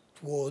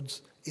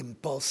 towards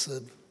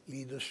impulsive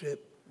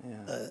leadership,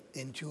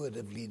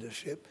 intuitive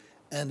leadership,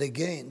 and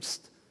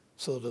against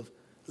sort of,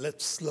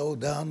 let's slow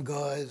down,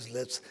 guys,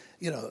 let's,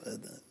 you know,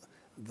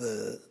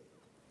 the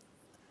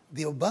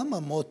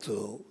Obama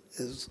motto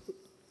is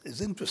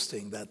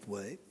interesting that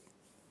way,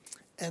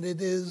 and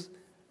it is,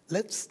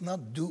 let's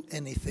not do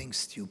anything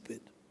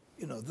stupid.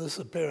 You know, this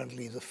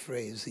apparently is a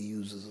phrase he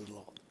uses a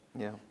lot.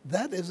 Yeah.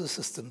 That is a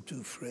System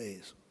 2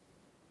 phrase.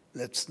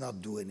 Let's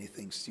not do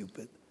anything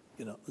stupid.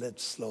 You know,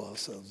 let's slow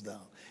ourselves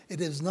down.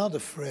 It is not a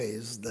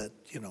phrase that,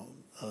 you know,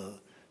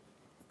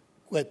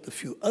 quite a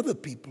few other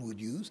people would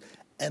use,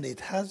 and it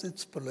has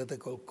its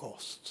political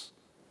costs.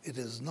 It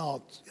is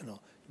not, you know,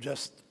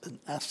 just an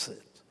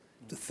asset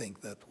to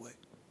think that way.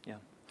 Yeah.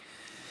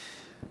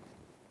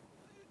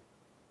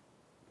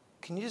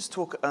 Can you just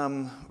talk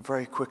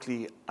very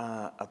quickly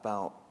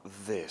about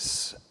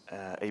this,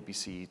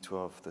 ABC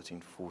 12,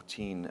 13,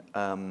 14,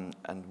 and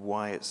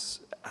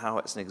how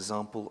it's an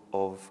example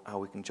of how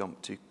we can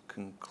jump to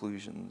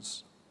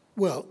conclusions?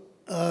 Well,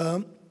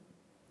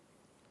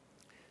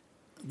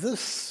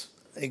 this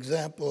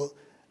example,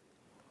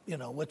 you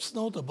know, what's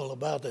notable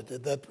about it is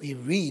that we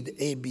read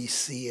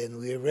ABC and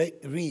we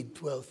read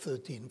 12,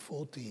 13,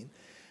 14,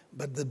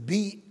 but the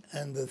B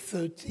and the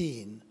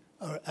 13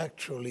 are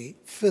actually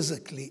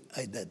physically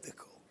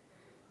identical.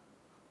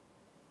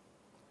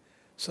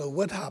 So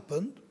what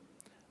happened?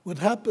 What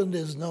happened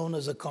is known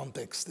as a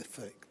context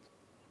effect.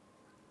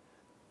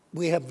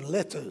 We have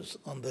letters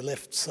on the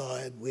left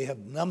side, we have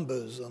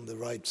numbers on the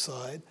right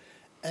side,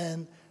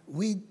 and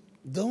we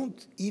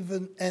don't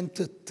even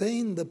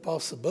entertain the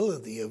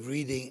possibility of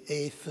reading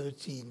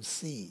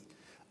A13C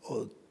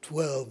or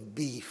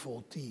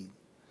 12B14.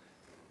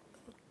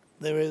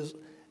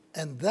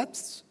 And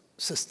that's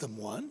System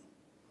 1,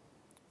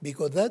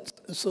 because that's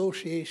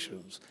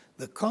associations.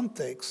 The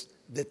context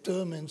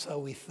determines how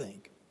we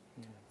think.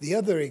 The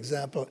other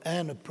example,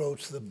 Anne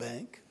approached the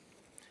bank.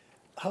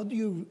 How do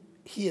you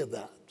hear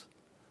that?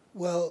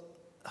 Well,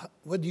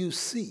 what do you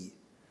see?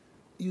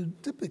 You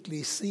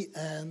typically see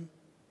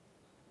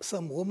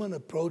some woman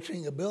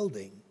approaching a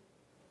building,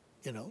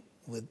 you know,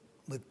 with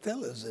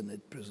tellers in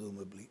it,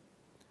 presumably,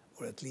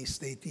 or at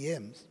least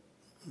ATMs.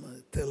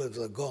 Tellers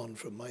are gone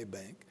from my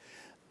bank.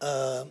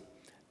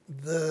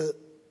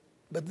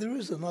 But there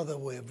is another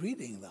way of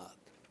reading that.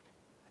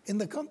 In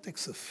the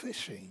context of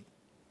fishing,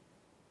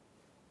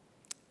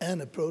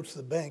 and approach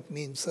the bank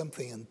means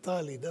something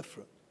entirely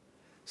different.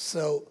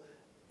 So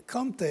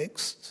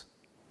context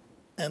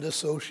and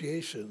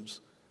associations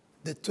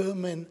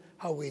determine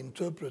how we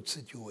interpret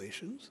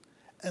situations.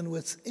 And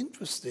what's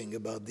interesting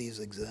about these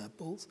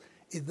examples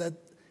is that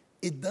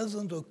it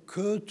doesn't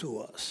occur to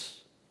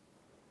us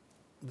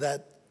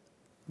that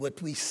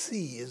what we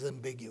see is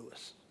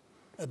ambiguous.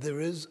 That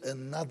there is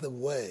another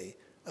way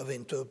of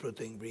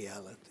interpreting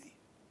reality.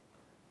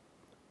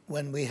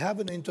 When we have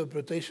an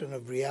interpretation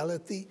of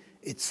reality,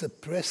 it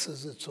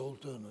suppresses its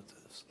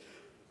alternatives.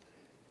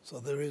 So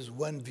there is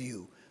one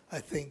view. I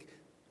think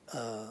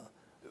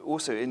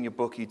also in your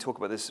book, you talk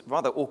about this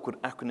rather awkward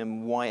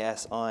acronym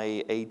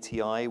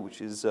YSIATI,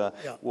 which is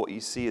what you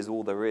see is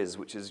all there is,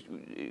 which is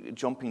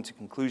jumping to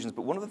conclusions.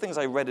 But one of the things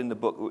I read in the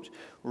book which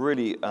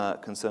really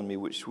concerned me,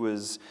 which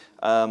was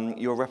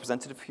your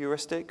representative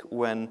heuristic,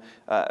 when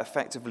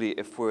effectively,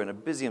 if we're in a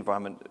busy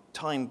environment,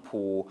 time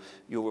poor,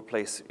 you'll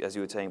replace, as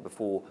you were saying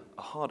before,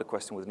 a harder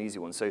question with an easy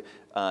one. So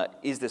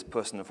is this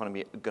person in front of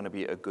me going to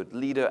be a good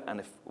leader? And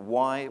if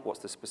why,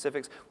 what's the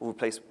specifics? We'll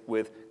replace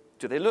with,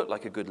 do they look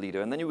like a good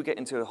leader? And then you would get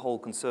into a whole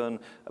concern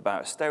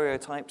about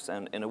stereotypes,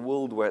 and in a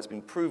world where it's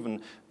been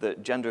proven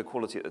that gender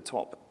equality at the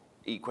top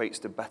equates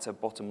to better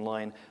bottom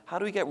line, how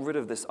do we get rid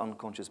of this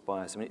unconscious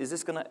bias? I mean, is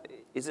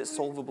it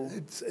solvable?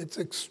 It's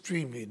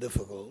extremely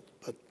difficult,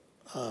 but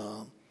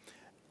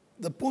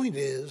the point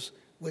is,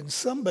 when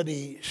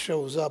somebody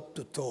shows up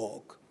to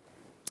talk,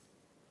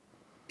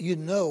 you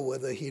know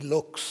whether he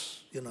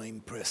looks,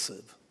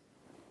 impressive.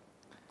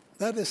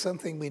 That is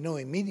something we know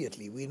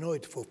immediately. We know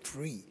it for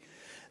free.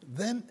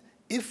 Then,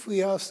 if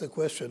we ask the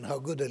question, how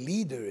good a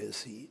leader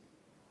is he,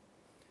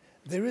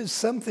 there is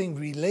something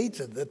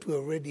related that we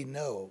already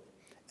know.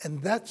 And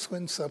that's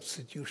when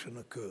substitution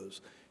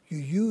occurs. You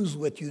use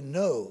what you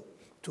know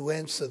to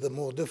answer the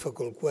more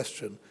difficult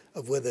question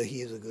of whether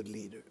he is a good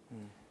leader.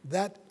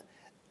 That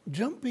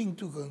jumping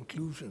to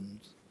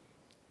conclusions,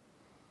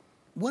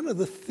 one of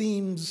the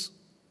themes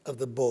of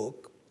the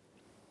book,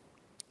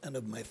 and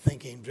of my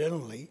thinking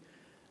generally,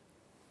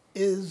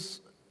 is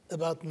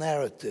about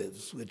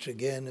narratives, which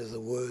again is a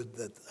word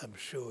that I'm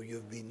sure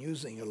you've been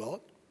using a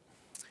lot.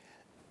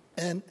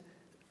 And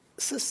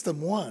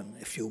system one,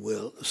 if you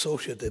will,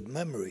 associative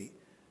memory,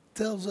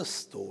 tells us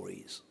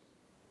stories.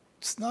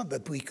 It's not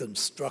that we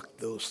construct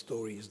those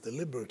stories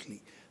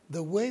deliberately.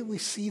 The way we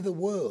see the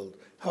world,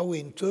 how we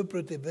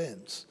interpret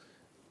events,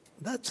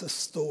 that's a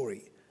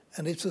story.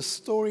 And it's a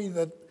story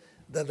that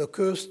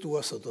occurs to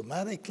us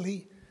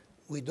automatically.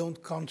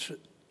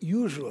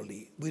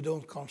 Usually, we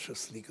don't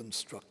consciously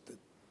construct it.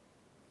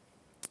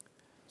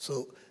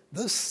 So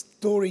this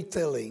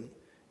storytelling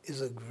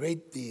is a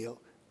great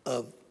deal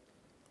of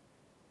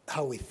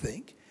how we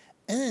think,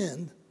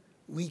 and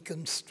we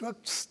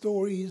construct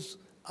stories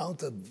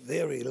out of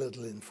very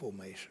little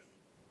information.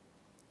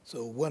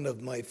 So one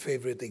of my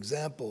favorite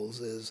examples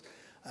is,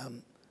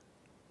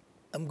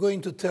 I'm going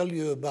to tell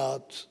you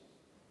about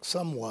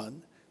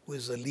someone who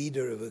is a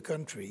leader of a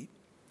country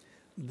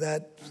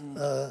that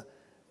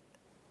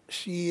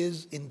she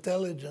is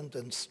intelligent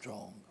and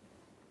strong.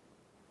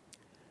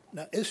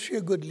 Now, is she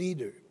a good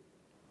leader?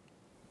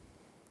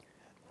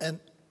 And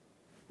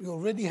you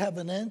already have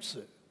an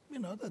answer.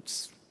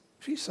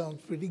 She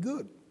sounds pretty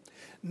good.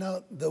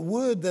 Now, the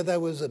word that I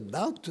was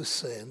about to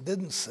say and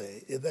didn't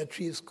say is that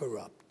she is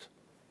corrupt.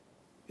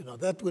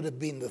 That would have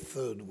been the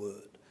third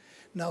word.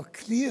 Now,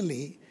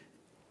 clearly,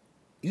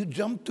 you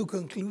jump to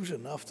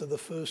conclusion after the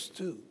first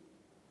two.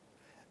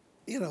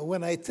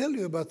 When I tell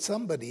you about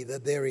somebody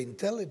that they're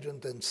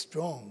intelligent and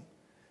strong,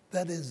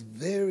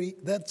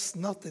 that's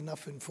not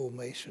enough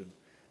information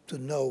to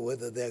know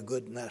whether they're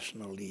good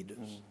national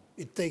leaders.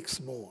 It takes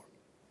more.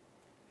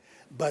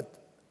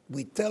 But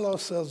we tell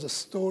ourselves a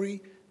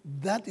story.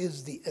 That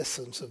is the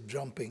essence of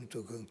jumping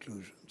to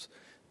conclusions,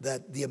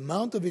 that the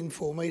amount of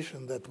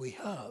information that we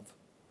have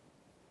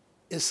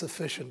is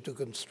sufficient to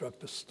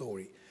construct a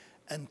story.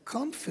 And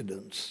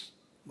confidence,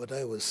 what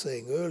I was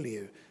saying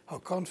earlier, how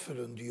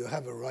confident do you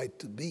have a right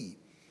to be?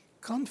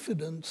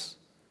 Confidence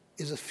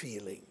is a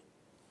feeling.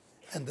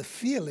 And the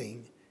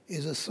feeling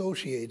is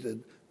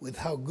associated with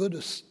how good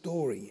a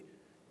story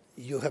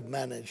you have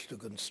managed to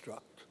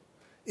construct.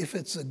 If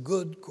it's a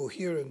good,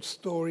 coherent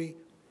story,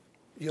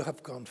 you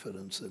have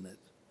confidence in it.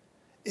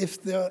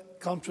 If there are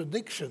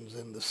contradictions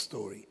in the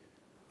story,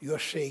 you're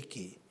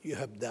shaky, you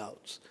have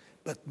doubts.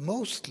 But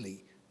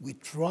mostly, we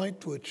try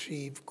to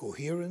achieve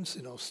coherence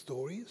in our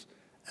stories,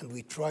 and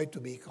we try to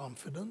be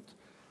confident.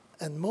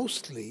 And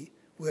mostly,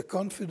 we're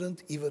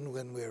confident even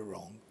when we're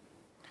wrong.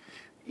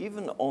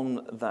 Even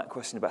on that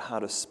question about how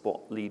to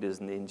spot leaders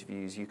in the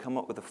interviews, you come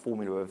up with a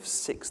formula of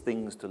 6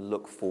 things to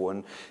look for.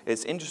 And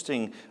it's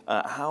interesting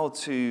how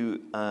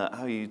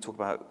you talk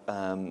about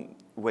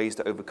ways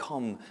to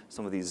overcome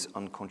some of these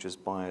unconscious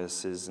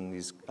biases and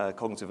these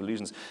cognitive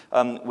illusions,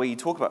 where you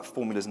talk about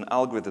formulas and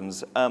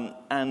algorithms.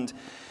 And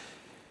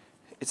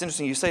It's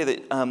interesting, you say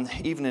that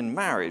even in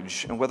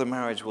marriage, and whether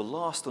marriage will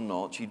last or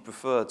not, you'd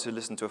prefer to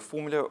listen to a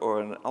formula or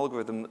an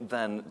algorithm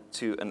than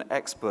to an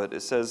expert.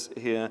 It says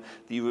here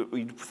that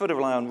you'd prefer to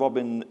rely on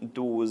Robin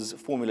Dawes'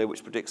 formula,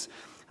 which predicts,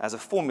 as a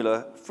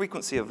formula,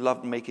 frequency of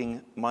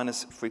love-making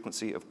minus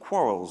frequency of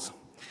quarrels.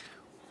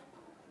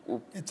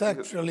 It's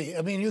actually,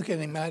 I mean, you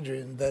can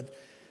imagine that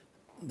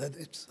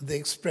the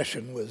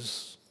expression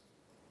was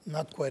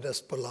not quite as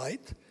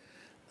polite.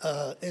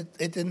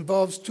 It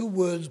involves two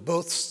words,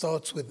 both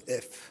starts with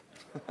F.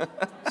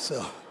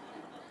 So,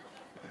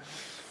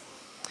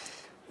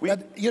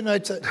 but, you know,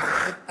 it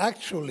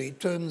actually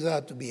turns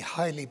out to be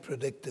highly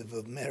predictive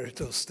of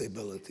marital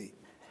stability.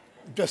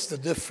 Just the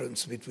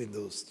difference between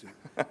those two.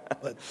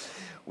 But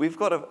we've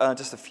got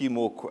just a few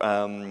more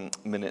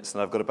minutes,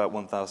 and I've got about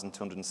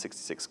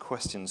 1,266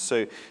 questions.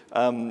 So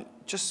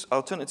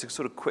I'll turn it to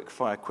sort of quick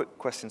fire, quick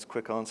questions,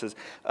 quick answers.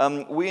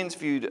 We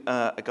interviewed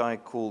a guy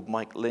called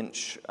Mike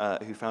Lynch,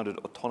 who founded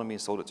Autonomy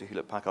and sold it to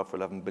Hewlett-Packard for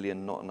 $11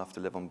 billion, not enough to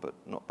live on, but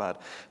not bad,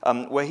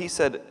 where he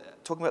said,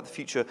 talking about the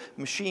future,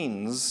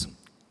 machines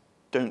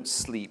don't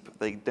sleep,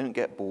 they don't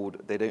get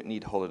bored, they don't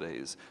need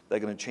holidays. They're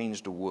going to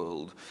change the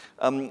world.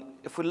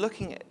 If we're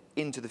looking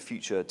into the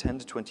future, 10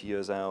 to 20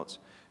 years out,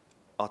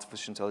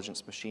 artificial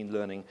intelligence, machine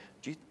learning,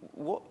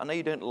 I know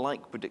you don't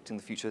like predicting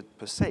the future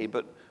per se,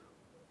 but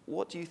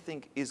what do you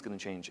think is going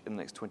to change in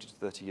the next 20 to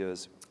 30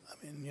 years?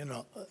 I mean, you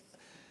know,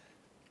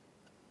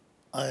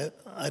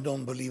 I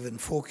don't believe in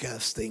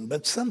forecasting,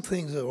 but some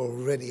things are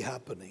already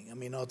happening. I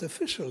mean,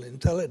 artificial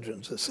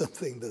intelligence is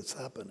something that's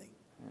happening.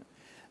 Yeah.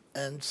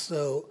 And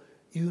so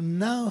you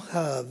now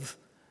have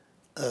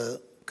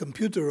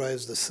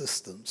computerized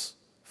assistants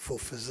for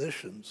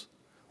physicians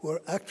who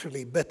are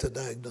actually better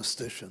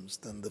diagnosticians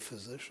than the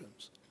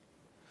physicians.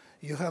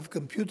 You have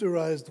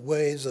computerized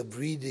ways of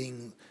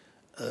reading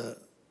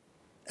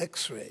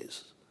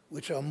X-rays,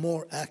 which are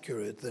more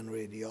accurate than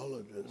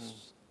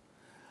radiologists.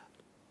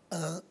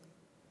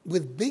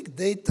 With big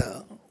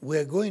data,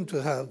 we're going to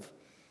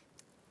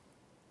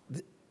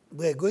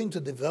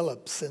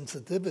develop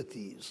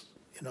sensitivities.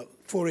 You know,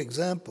 for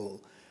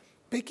example,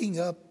 picking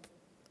up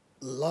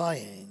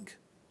lying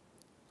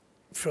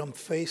from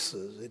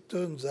faces. It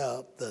turns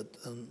out that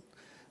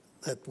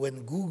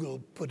when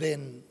Google put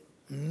in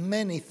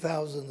many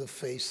thousands of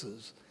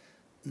faces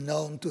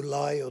known to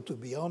lie or to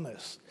be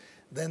honest,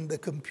 then the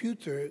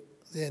computer,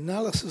 the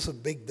analysis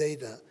of big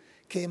data,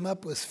 came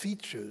up with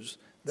features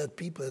that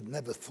people had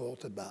never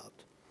thought about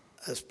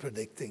as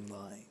predicting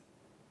lying.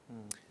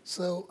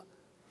 So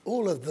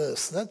all of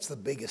this, that's the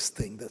biggest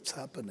thing that's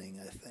happening,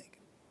 I think.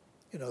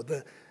 You know,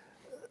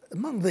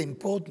 among the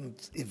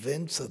important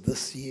events of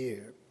this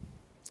year,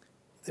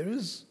 there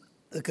is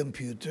a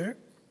computer,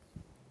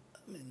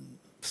 I mean,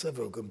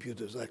 several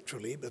computers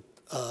actually, but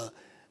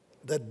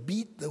that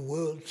beat the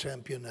world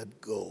champion at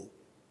Go.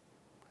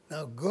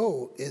 Now,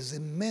 Go is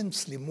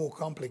immensely more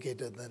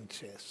complicated than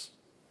chess.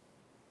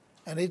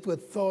 And it was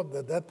thought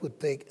that that would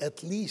take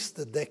at least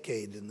a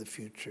decade in the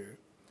future.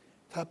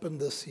 It happened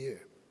this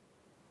year.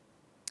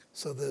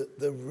 So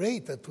the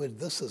rate at which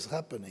this is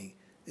happening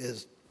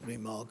is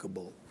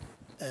remarkable.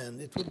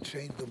 And it would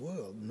change the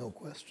world, no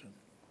question.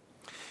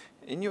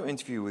 In your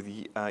interview with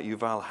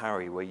Yuval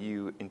Harari, where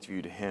you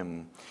interviewed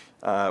him,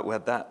 where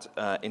that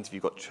interview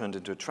got turned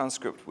into a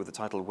transcript with the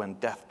title, When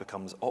Death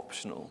Becomes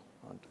Optional,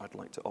 I'd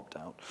like to opt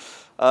out.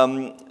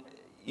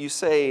 You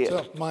say... It's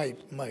not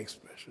my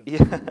expression.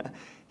 Yeah,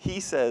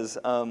 he says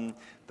the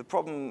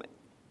problem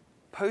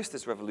post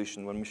this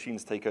revolution, when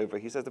machines take over,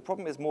 he says the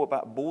problem is more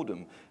about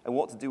boredom and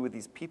what to do with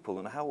these people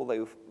and how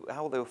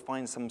will they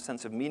find some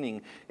sense of meaning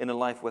in a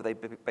life where they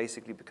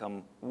basically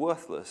become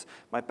worthless.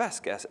 My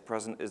best guess at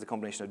present is the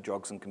combination of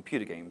drugs and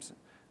computer games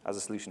as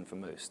a solution for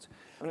most.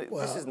 I mean,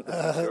 well, this isn't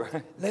the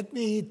future. Let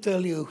me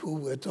tell you who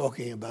we're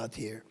talking about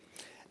here.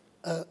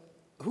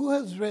 Who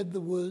has read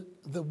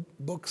the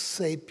book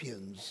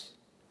Sapiens?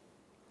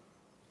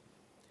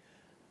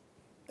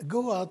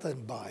 Go out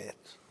and buy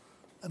it.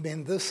 I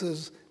mean, this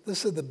is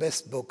the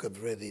best book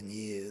I've read in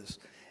years.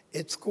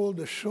 It's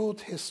called A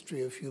Short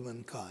History of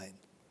Humankind.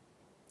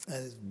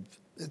 And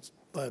it's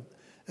by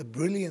a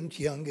brilliant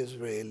young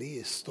Israeli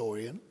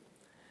historian.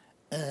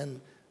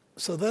 And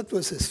so that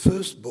was his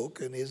first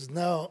book, and he's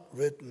now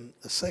written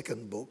a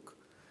second book,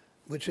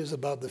 which is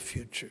about the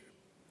future.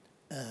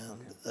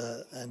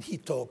 And he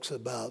talks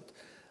about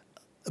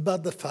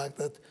the fact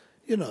that,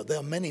 you know, there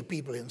are many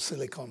people in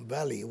Silicon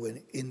Valley who are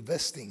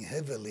investing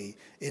heavily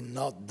in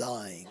not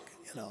dying,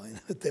 you know, in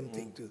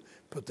attempting to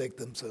protect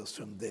themselves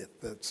from death.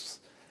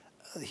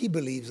 He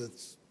believes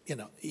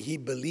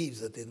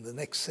that in the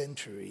next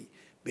century,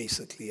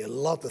 basically, a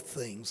lot of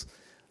things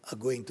are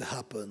going to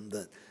happen.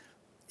 That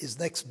his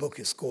next book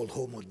is called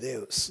Homo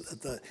Deus,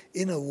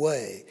 in a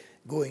way,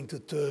 going to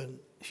turn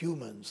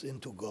humans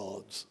into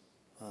gods.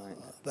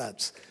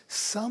 That's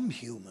some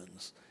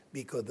humans,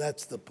 because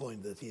that's the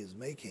point that he is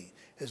making,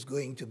 is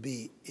going to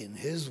be, in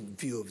his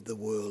view of the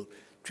world,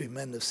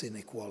 tremendous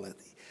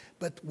inequality.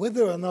 But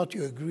whether or not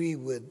you agree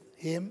with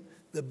him,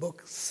 the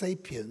book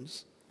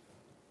Sapiens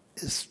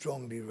is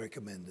strongly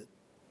recommended.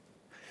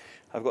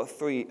 I've got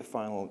 3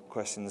 final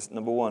questions.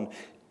 Number 1,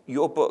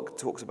 your book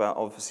talks about,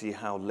 obviously,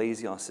 how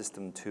lazy our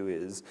system too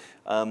is.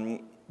 I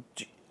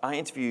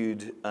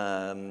interviewed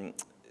Daniel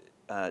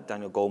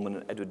Goleman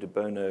and Edward de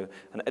Bono,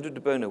 and Edward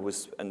de Bono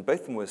and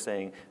both of them were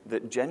saying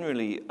that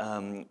generally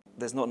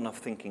there's not enough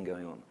thinking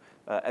going on.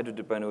 Edward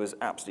de Bono is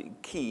absolutely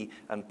key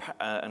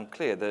and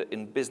clear that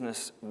in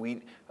business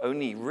we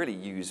only really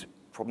use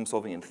problem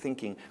solving and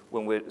thinking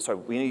when we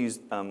only use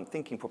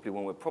thinking properly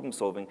when we're problem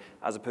solving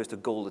as opposed to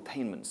goal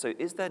attainment. So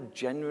is there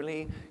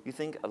generally, you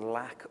think, a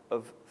lack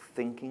of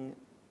thinking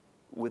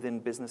within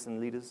business and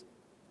leaders?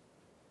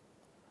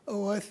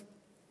 Oh,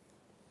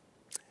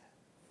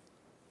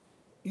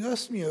 you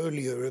asked me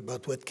earlier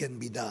about what can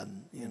be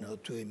done,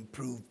 to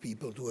improve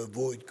people, to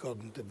avoid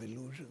cognitive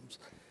illusions.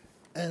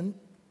 And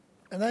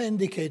I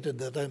indicated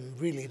that I'm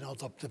really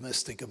not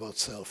optimistic about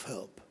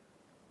self-help,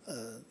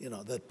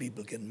 that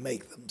people can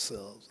make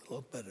themselves a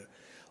lot better.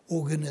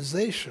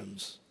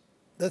 Organizations,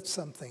 that's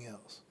something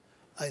else.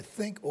 I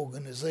think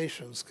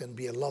organizations can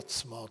be a lot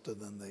smarter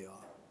than they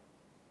are.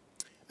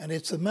 And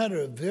it's a matter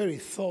of very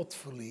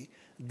thoughtfully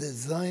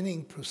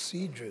designing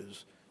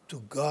procedures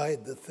to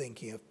guide the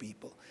thinking of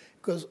people.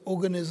 Because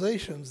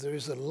organizations, there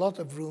is a lot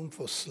of room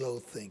for slow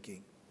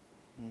thinking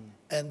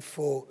and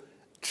for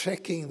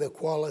checking the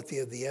quality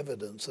of the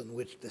evidence on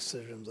which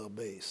decisions are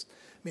based.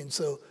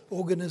 So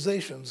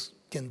organizations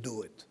can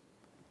do it,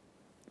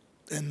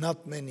 and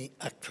not many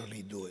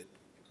actually do it.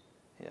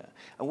 Yeah.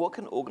 And what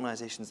can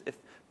organizations, if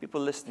people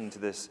listening to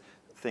this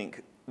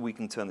think we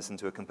can turn this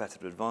into a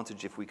competitive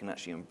advantage, if we can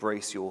actually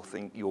embrace your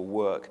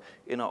work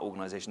in our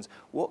organizations,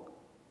 what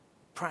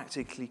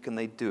practically can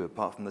they do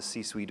apart from the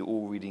C-suite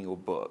or reading your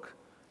book?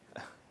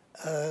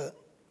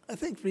 I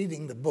think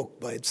reading the book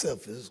by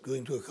itself is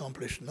going to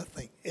accomplish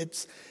nothing.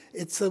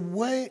 It's a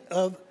way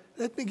of,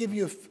 let me give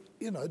you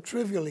a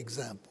trivial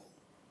example.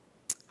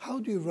 How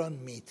do you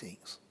run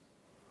meetings?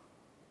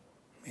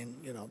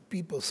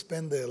 People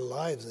spend their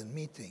lives in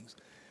meetings.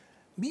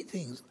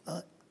 Meetings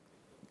are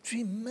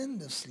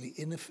tremendously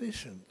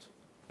inefficient.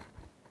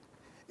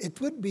 It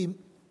would be,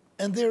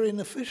 and they're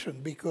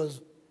inefficient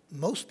because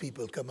most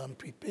people come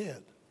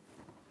unprepared.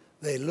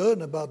 They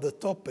learn about the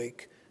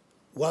topic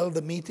while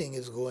the meeting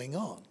is going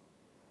on.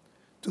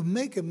 To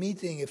make a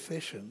meeting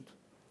efficient,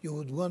 you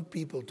would want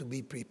people to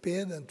be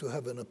prepared and to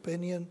have an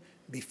opinion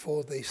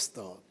before they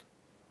start.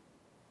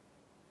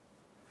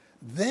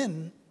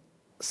 Then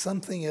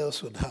something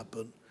else would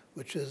happen,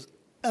 which is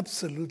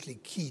absolutely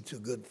key to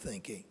good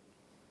thinking.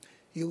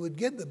 You would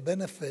get the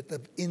benefit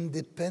of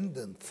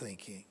independent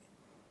thinking.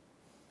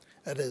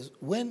 That is,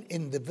 when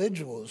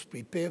individuals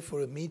prepare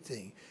for a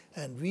meeting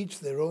and reach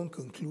their own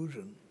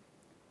conclusion,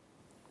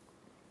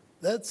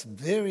 that's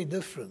very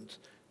different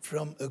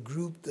from a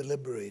group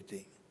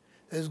deliberating.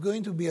 There's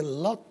going to be a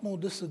lot more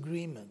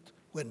disagreement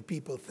when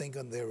people think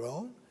on their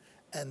own,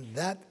 and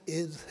that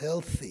is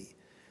healthy.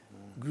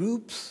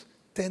 Groups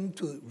tend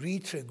to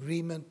reach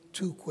agreement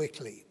too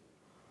quickly.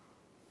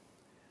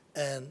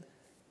 And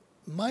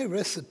my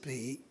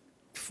recipe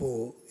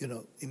for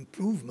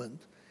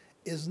improvement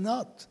is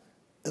not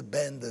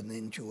abandon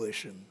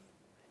intuition.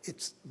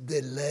 It's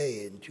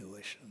delay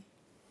intuition.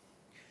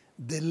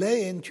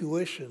 Delay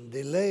intuition,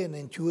 delay an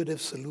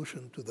intuitive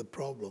solution to the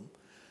problem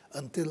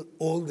until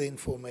all the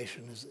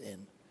information is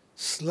in.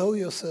 Slow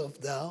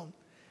yourself down.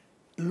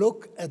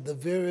 Look at the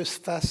various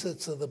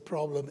facets of the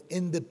problem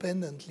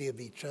independently of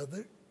each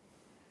other,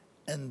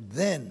 and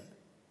then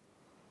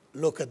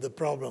look at the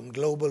problem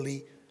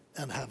globally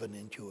and have an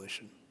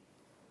intuition.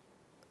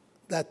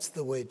 That's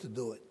the way to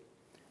do it.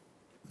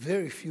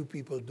 Very few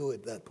people do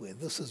it that way.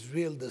 This is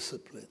real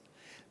discipline.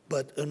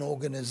 But an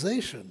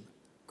organization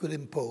could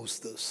impose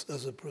this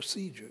as a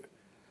procedure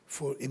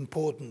for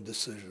important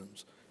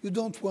decisions. You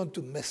don't want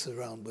to mess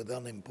around with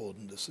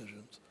unimportant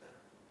decisions.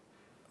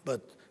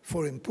 But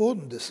for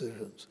important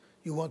decisions,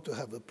 you want to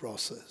have a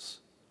process.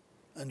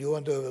 And you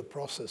want to have a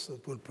process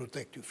that will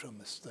protect you from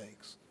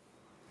mistakes.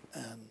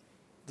 And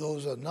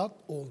those are not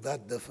all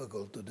that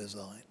difficult to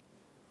design.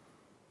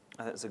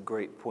 That's a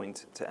great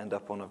point to end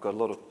up on. I've got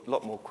a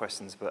lot more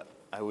questions, but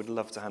I would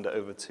love to hand it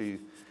over to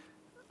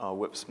our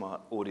Whip Smart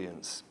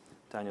audience.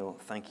 Daniel,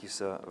 thank you,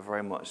 sir,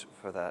 very much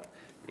for that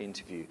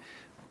interview.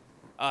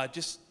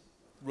 Just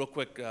real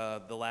quick,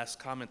 the last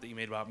comment that you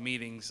made about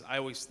meetings, I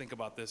always think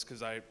about this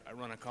because I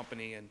run a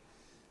company, and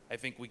I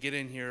think we get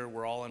in here,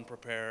 we're all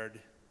unprepared,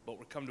 but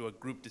we come to a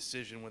group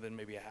decision within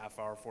maybe a half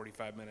hour,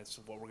 45 minutes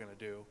of what we're going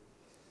to do.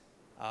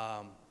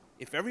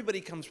 If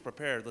everybody comes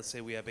prepared, let's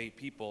say we have 8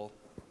 people,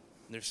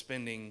 and they're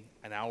spending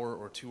an hour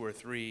or 2 or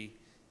 3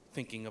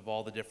 thinking of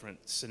all the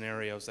different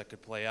scenarios that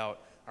could play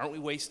out, aren't we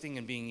wasting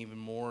and being even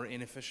more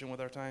inefficient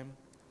with our time?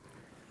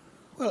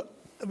 Well,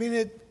 I mean,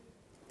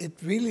 it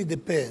really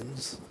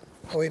depends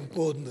how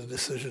important the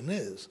decision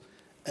is,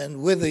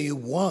 and whether you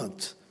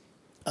want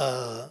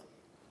to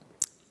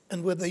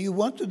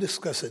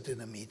discuss it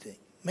in a meeting.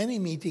 Many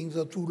meetings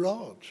are too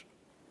large.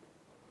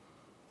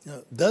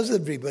 Does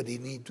everybody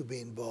need to be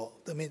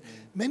involved? I mean,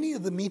 many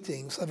of the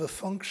meetings have a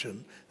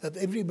function that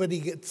everybody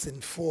gets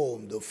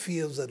informed or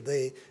feels that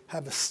they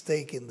have a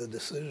stake in the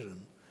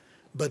decision,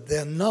 but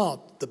they're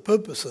not. The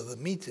purpose of the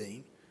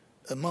meeting,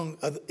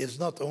 is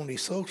not only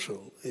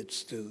social,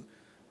 it's to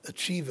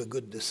achieve a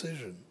good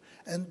decision.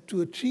 And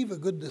to achieve a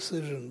good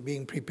decision,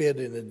 being prepared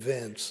in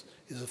advance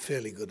is a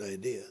fairly good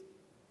idea,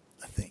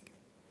 I think.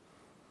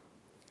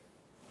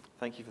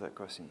 Thank you for that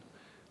question.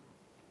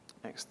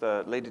 Next,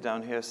 lady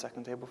down here,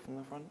 second table from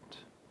the front.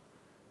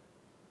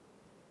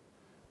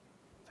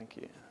 Thank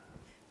you.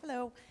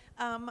 Hello.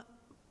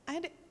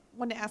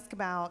 Wanted to ask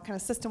about kind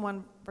of system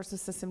 1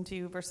 versus system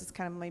 2 versus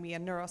kind of maybe a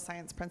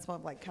neuroscience principle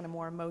of like kind of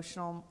more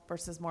emotional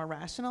versus more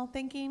rational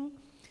thinking.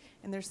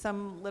 And there's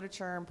some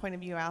literature and point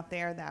of view out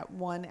there that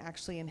one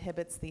actually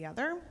inhibits the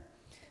other.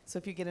 So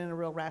if you get in a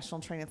real rational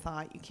train of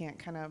thought, you can't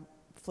kind of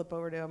flip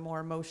over to a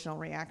more emotional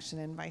reaction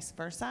and vice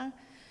versa.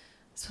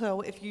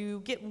 So if you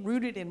get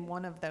rooted in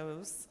one of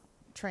those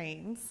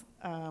trains,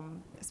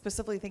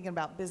 specifically thinking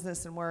about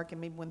business and work,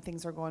 and maybe when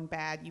things are going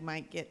bad, you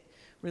might get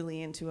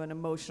really into an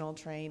emotional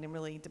train and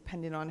really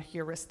dependent on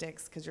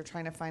heuristics because you're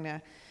trying to find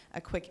a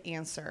quick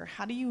answer.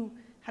 How do you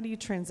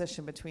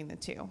transition between the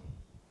two?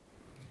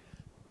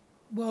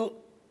 Well,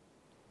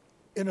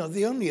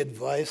 the only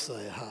advice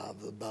I have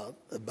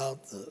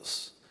about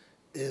this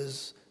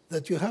is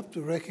that you have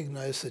to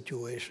recognize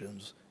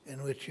situations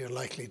in which you're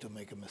likely to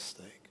make a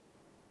mistake.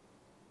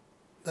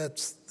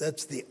 That's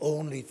the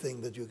only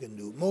thing that you can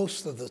do.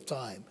 Most of the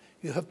time,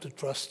 you have to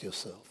trust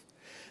yourself.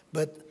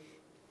 But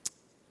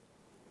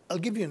I'll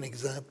give you an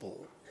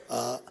example.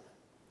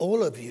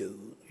 All of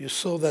you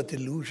saw that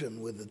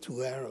illusion with the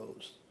 2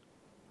 arrows.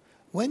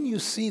 When you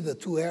see the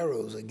 2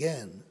 arrows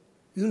again,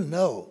 you'll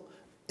know,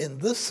 in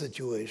this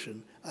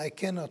situation, I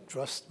cannot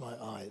trust my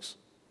eyes.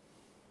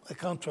 I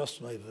can't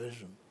trust my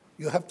vision.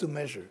 You have to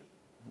measure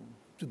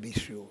to be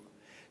sure.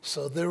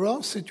 So there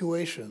are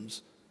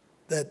situations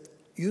that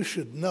you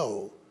should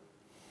know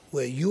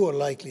where you are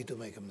likely to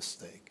make a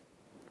mistake.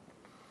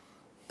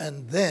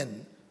 And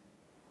then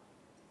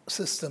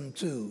system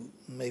 2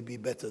 may be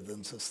better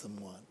than system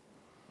 1.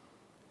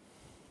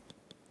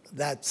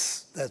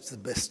 That's the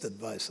best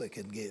advice I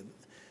can give.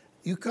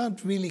 You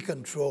can't really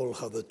control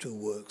how the 2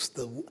 works.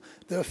 There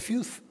are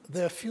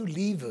a few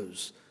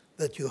levers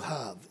that you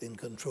have in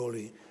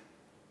controlling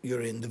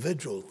your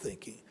individual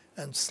thinking,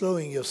 and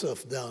slowing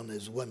yourself down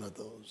is one of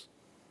those.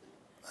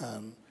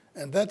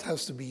 And that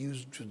has to be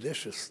used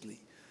judiciously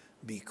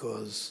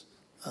because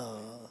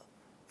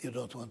you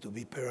don't want to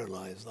be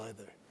paralyzed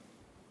either.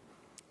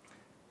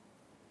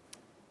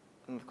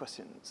 Any other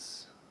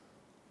questions?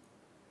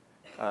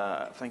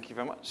 Thank you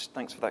very much.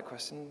 Thanks for that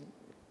question.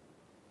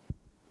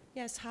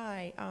 Yes,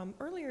 hi.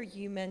 Earlier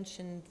you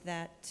mentioned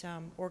that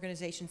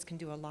organizations can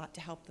do a lot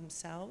to help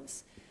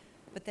themselves,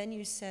 but then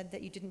you said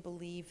that you didn't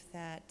believe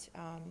that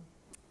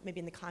maybe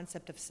in the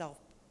concept of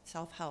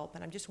self-help,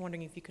 and I'm just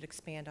wondering if you could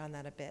expand on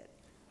that a bit.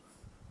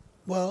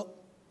 Well,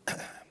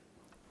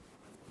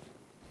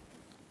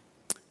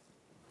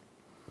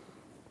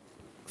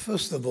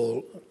 first of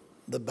all,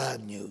 the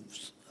bad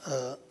news.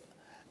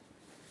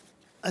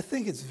 I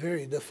think it's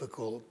very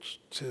difficult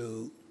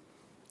to,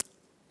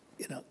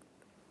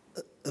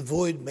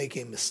 avoid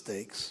making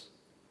mistakes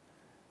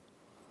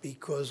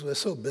because we're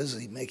so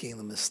busy making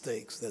the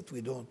mistakes that we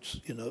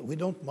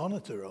don't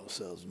monitor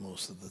ourselves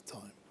most of the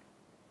time.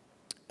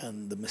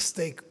 And the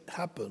mistake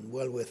happened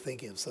while we're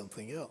thinking of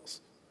something else.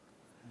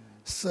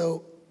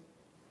 So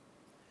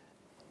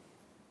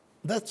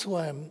that's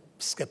why I'm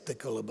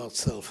skeptical about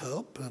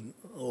self-help, and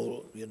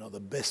all, the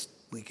best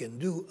we can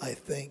do, I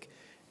think,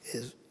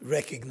 is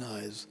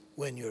recognize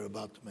when you're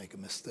about to make a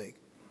mistake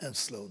and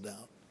slow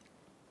down.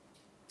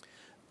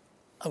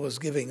 I was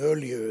giving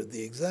earlier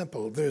the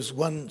example. There's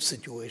one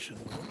situation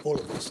where all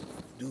of us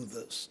do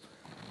this,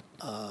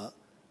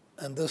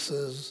 and this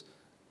is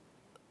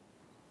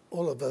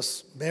all of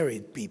us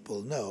married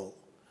people know,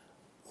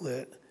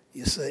 where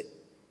you say,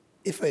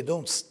 if I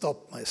don't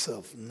stop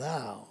myself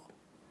now,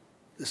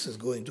 this is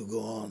going to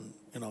go on,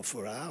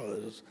 for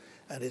hours,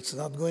 and it's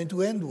not going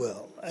to end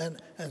well. And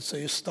so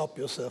you stop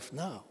yourself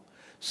now.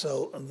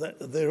 So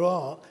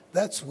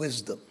that's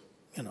wisdom,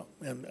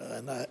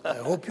 and I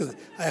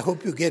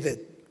hope you get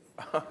it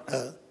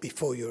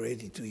before you're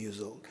 82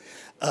 years old.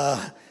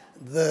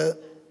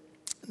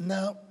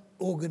 Now,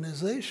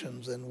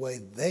 organizations and the way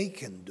they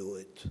can do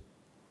it,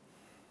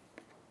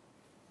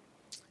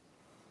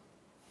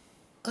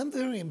 I'm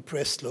very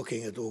impressed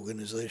looking at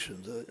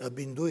organizations. I've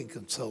been doing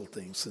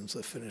consulting since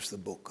I finished the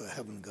book. I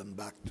haven't gone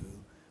back to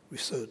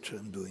research.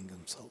 I'm doing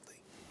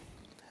consulting.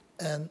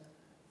 And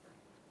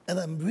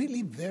I'm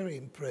really very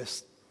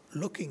impressed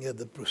looking at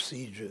the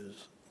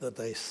procedures that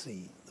I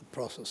see, the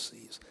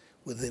processes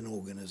within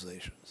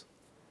organizations.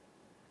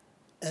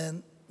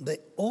 And they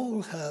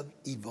all have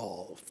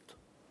evolved.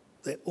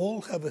 They all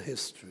have a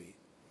history.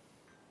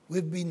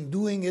 We've been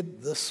doing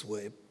it this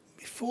way.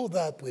 Before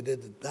that, we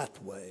did it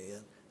that way.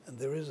 And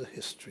there is a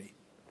history.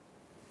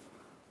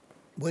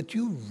 What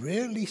you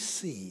rarely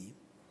see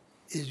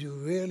is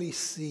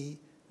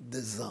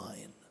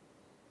design.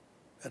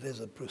 That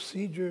is a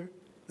procedure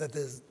that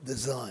is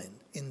designed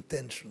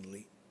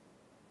intentionally.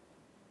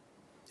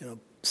 You know,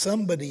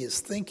 somebody is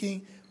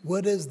thinking,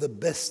 what is the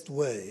best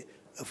way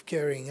of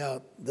carrying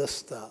out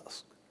this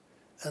task?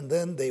 And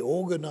then they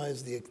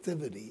organize the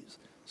activities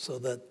so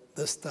that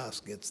this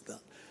task gets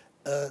done.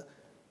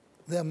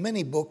 There are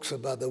many books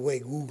about the way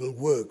Google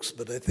works,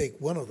 but I think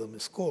one of them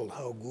is called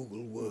How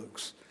Google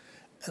Works.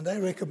 And I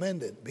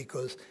recommend it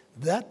because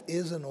that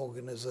is an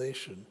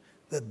organization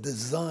that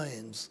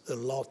designs a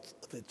lot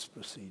of its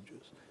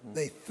procedures.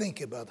 They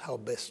think about how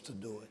best to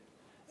do it,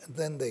 and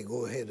then they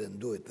go ahead and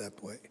do it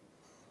that way.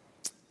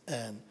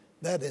 And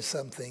that is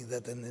something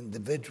that an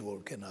individual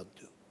cannot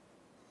do.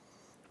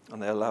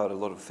 And they allowed a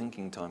lot of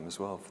thinking time as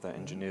well for their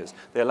engineers.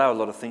 They allow a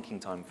lot of thinking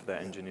time for their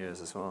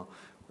engineers as well,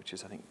 which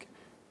is, I think,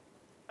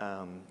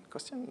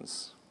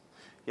 questions?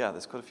 Yeah,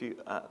 there's quite a few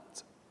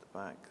at the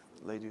back.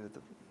 Lady with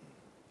the...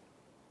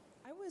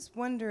 I was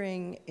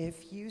wondering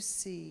if you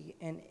see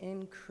an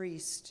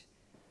increased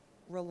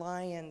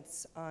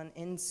reliance on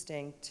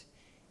instinct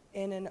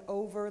in an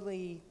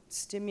overly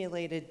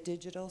stimulated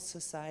digital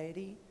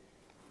society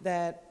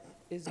that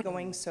is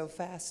going so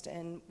fast,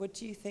 and what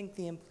do you think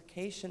the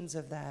implications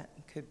of that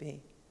could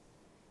be?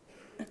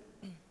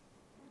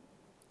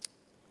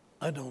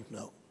 I don't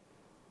know.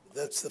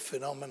 That's the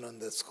phenomenon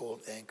that's called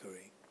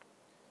anchoring.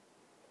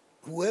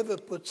 Whoever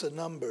puts a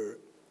number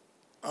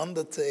on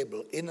the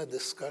table in a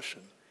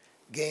discussion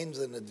gains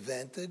an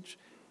advantage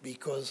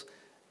because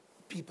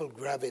people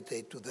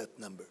gravitate to that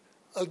number.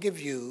 I'll give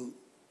you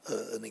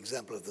an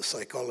example of the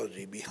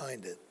psychology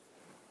behind it.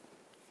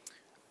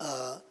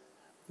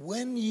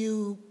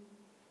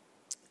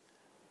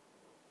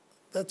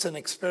 That's an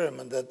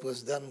experiment that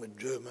was done with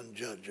German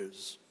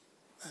judges.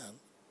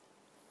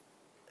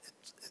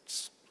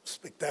 It's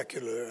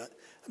spectacular.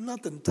 I'm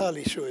not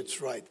entirely sure it's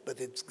right, but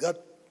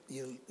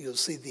you'll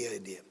see the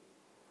idea.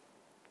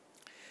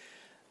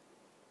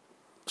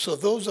 So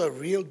those are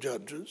real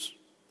judges,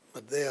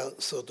 but they are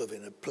sort of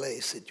in a play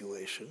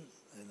situation,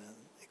 in an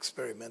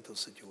experimental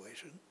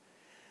situation.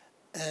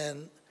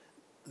 And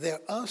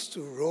they're asked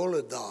to roll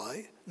a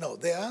die. No,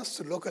 they're asked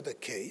to look at a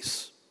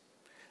case,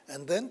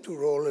 and then to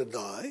roll a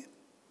die,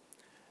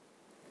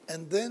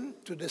 and then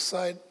to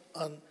decide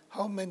on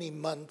how many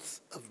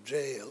months of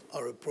jail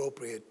are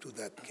appropriate to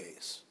that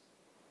case.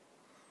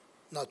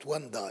 Not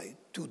one die,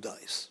 two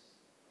dice.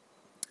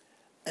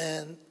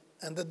 And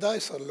the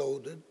dice are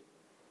loaded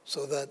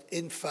so that,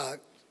 in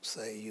fact,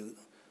 say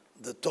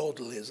the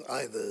total is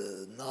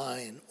either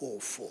 9 or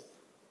 4.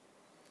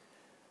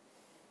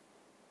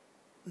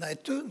 Now,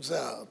 it turns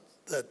out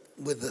that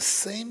with the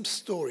same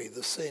story,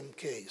 the same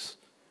case,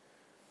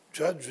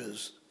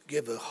 judges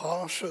give a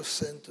harsher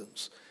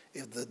sentence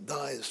if the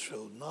dice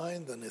show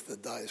 9 than if the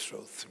dice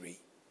show 3.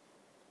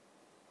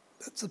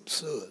 That's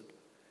absurd.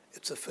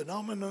 It's a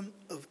phenomenon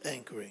of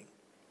anchoring.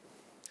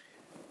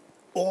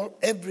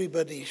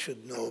 Everybody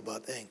should know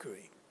about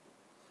anchoring,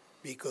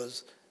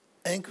 because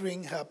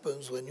anchoring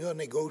happens when you're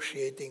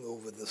negotiating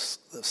over the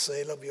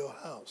sale of your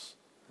house.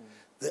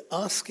 The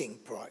asking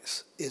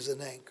price is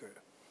an anchor.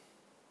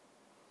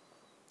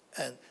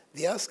 And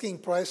the asking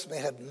price may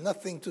have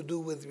nothing to do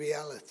with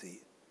reality,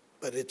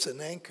 but it's an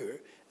anchor,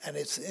 and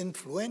it's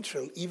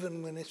influential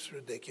even when it's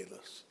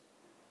ridiculous.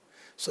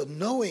 So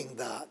knowing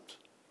that,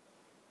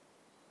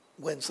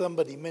 when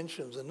somebody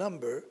mentions a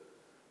number,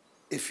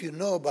 if you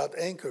know about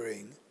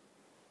anchoring,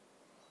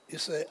 you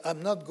say,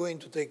 I'm not going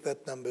to take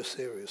that number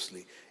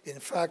seriously. In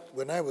fact,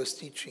 when I was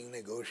teaching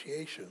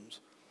negotiations,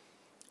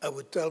 I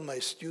would tell my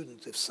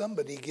students, if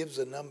somebody gives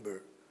a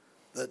number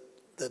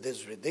that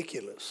is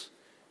ridiculous,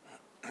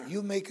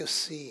 you make a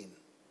scene.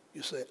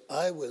 You say,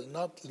 I will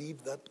not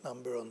leave that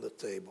number on the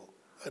table.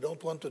 I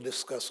don't want to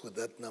discuss with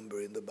that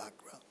number in the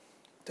background.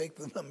 Take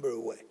the number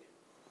away.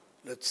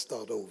 Let's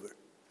start over.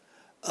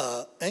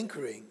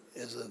 Anchoring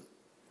is a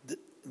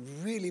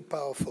really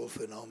powerful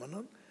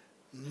phenomenon.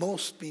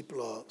 Most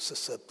people are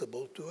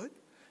susceptible to it.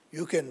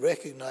 You can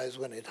recognize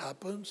when it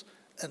happens,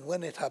 and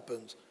when it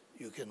happens,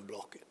 you can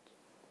block it.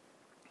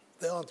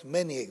 There aren't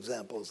many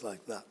examples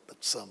like that,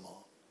 but some are.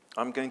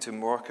 I'm going to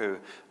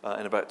Morocco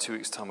in about 2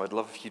 weeks' time. I'd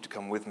love for you to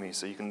come with me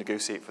so you can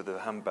negotiate for the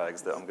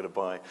handbags that I'm going to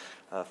buy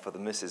for the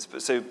missus.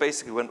 But so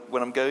basically,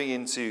 when I'm going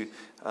into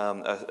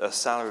a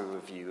salary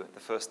review,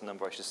 the first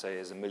number I should say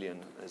is $1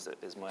 million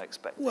is my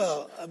expectation.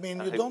 Well, I mean,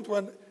 you don't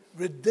want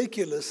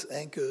ridiculous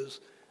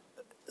anchors.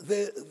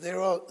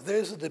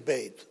 There's a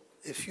debate.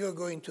 If you're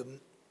going to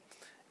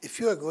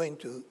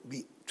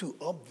be too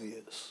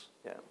obvious,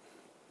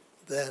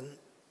 then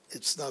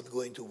it's not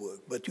going to work.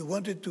 But you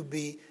want it to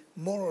be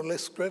more or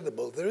less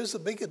credible. There is a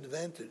big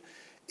advantage.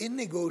 In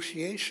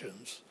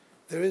negotiations,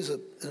 there is a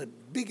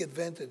big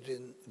advantage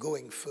in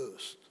going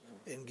first,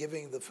 in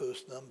giving the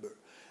first number.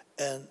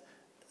 And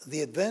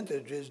the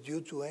advantage is due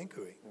to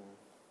anchoring.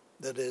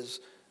 That is,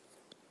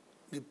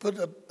 you put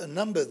a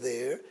number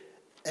there,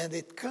 and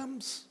it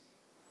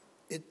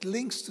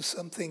links to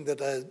something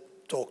that I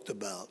talked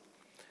about.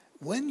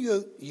 When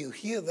you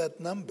hear that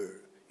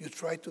number, you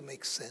try to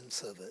make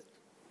sense of it.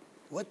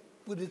 What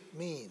would it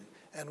mean?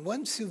 And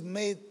once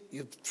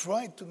you've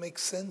tried to make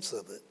sense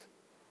of it,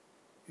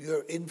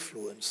 you're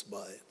influenced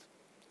by it.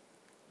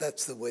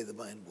 That's the way the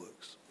mind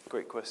works.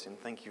 Great question.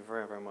 Thank you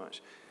very, very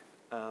much.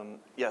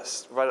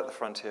 Yes, right at the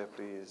front here,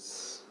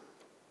 please.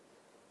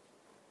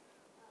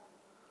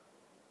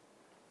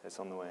 It's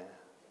on the way.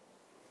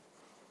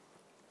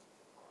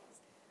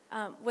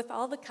 With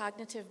all the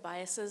cognitive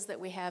biases that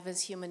we have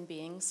as human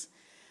beings,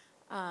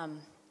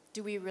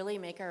 do we really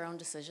make our own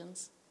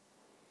decisions?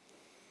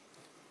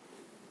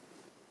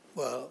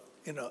 Well,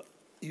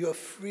 you're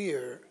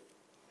freer.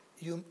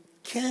 You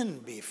can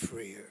be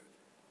freer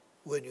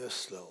when you're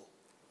slow.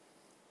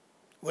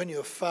 When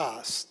you're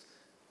fast,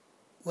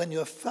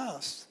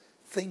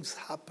 things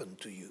happen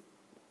to you.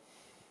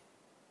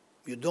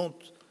 You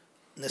don't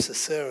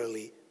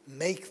necessarily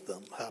make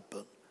them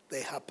happen.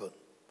 They happen.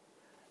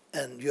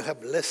 And you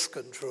have less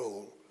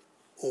control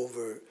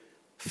over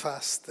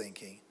fast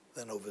thinking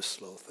than over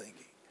slow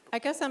thinking. I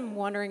guess I'm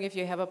wondering if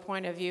you have a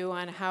point of view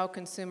on how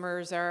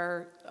consumers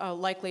are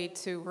likely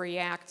to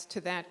react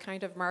to that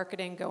kind of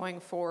marketing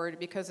going forward,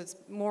 because it's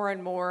more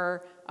and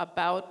more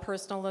about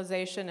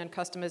personalization and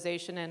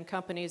customization and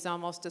companies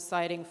almost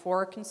deciding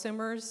for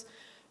consumers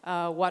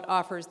what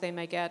offers they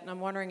may get. And I'm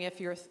wondering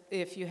if you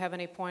have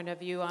any point of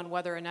view on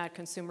whether or not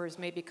consumers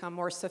may become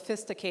more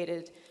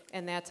sophisticated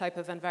in that type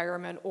of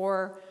environment,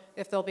 or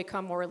if they'll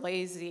become more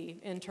lazy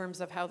in terms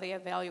of how they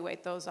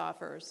evaluate those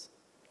offers.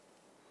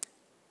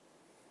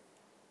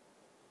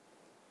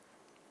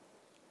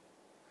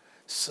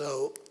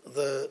 So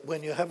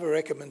when you have a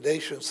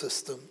recommendation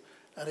system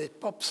and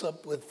it pops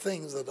up with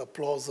things that are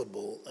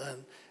plausible,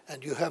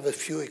 and you have a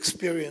few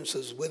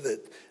experiences with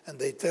it, and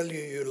they tell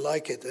you you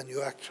like it and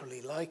you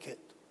actually like it,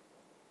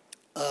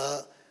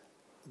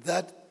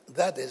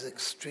 that is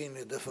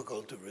extremely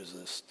difficult to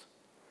resist.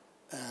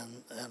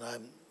 And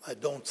I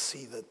don't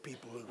see that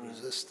people will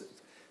resist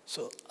it.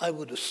 So I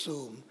would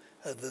assume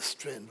that this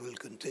trend will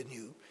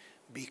continue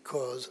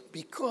because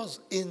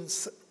in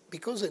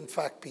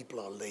fact people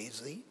are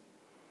lazy.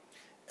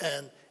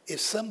 And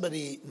if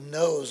somebody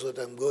knows what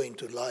I'm going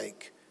to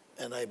like,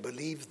 and I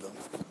believe them,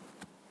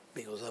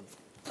 because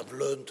I've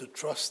learned to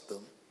trust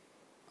them,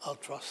 I'll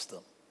trust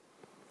them.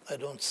 I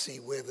don't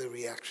see where the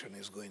reaction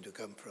is going to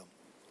come from.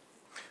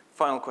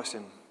 Final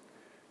question.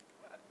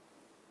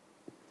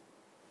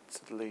 It's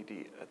the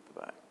lady at the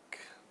back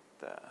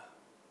there.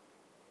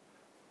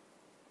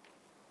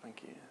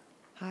 Thank you.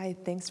 Hi,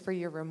 thanks for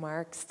your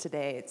remarks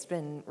today. It's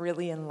been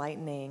really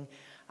enlightening.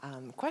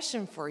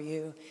 Question for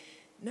you.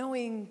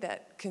 Knowing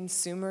that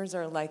consumers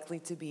are likely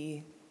to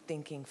be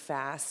thinking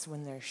fast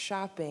when they're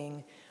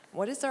shopping,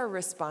 what is our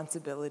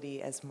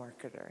responsibility as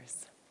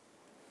marketers?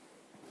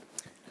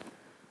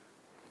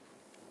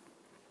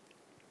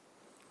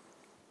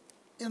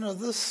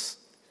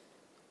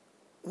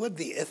 What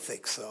the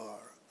ethics are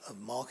of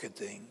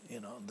marketing,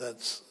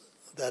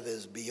 that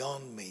is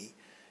beyond me.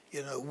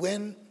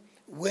 When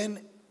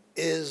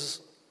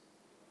is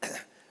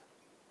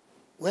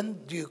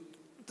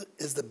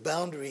the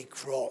boundary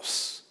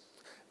crossed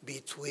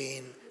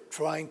between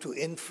trying to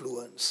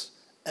influence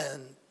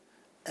and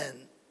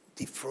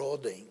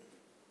defrauding?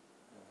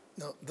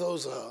 No,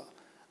 those are,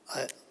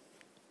 I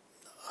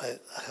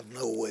have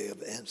no way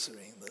of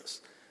answering this.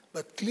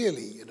 But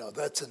clearly,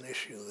 that's an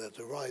issue that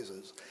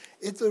arises.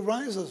 It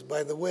arises,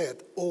 by the way,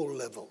 at all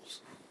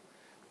levels.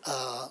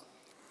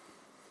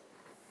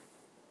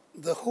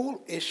 The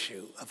whole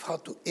issue of how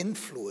to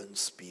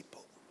influence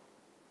people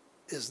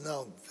is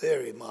now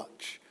very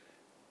much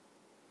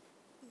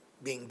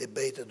being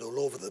debated all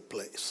over the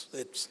place.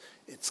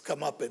 It's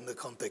come up in the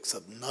context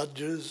of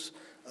nudges,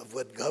 of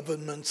what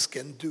governments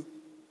can do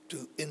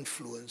to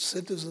influence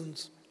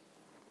citizens,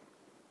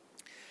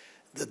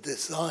 the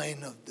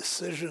design of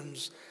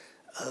decisions,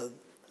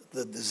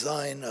 the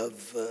design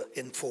of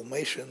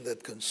information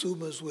that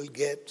consumers will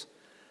get.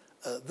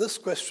 This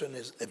question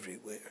is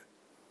everywhere.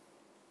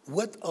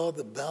 What are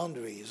the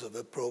boundaries of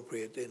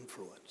appropriate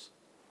influence?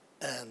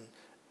 And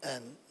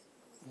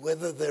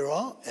whether there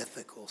are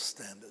ethical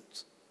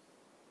standards.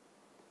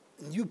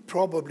 You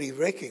probably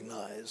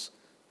recognize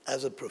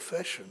as a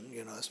profession,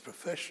 as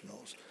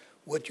professionals,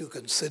 what you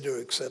consider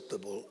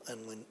acceptable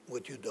and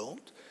what you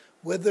don't.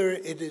 Whether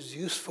it is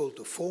useful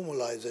to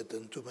formalize it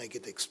and to make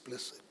it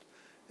explicit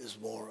is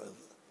more of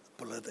a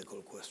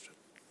political question.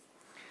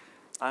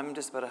 I'm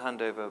just about to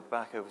hand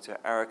back over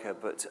to Erica,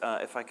 but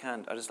if I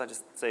can, I'd just like to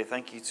say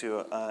thank you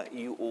to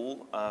you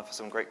all for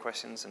some great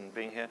questions and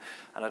being here.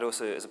 And I'd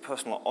also, it's a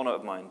personal honor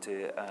of mine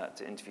to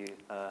interview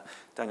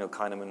Daniel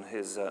Kahneman,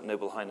 His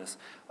Noble Highness.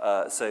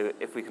 So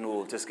if we can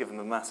all just give him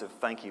a massive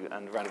thank you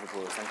and a round of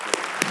applause.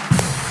 Thank you.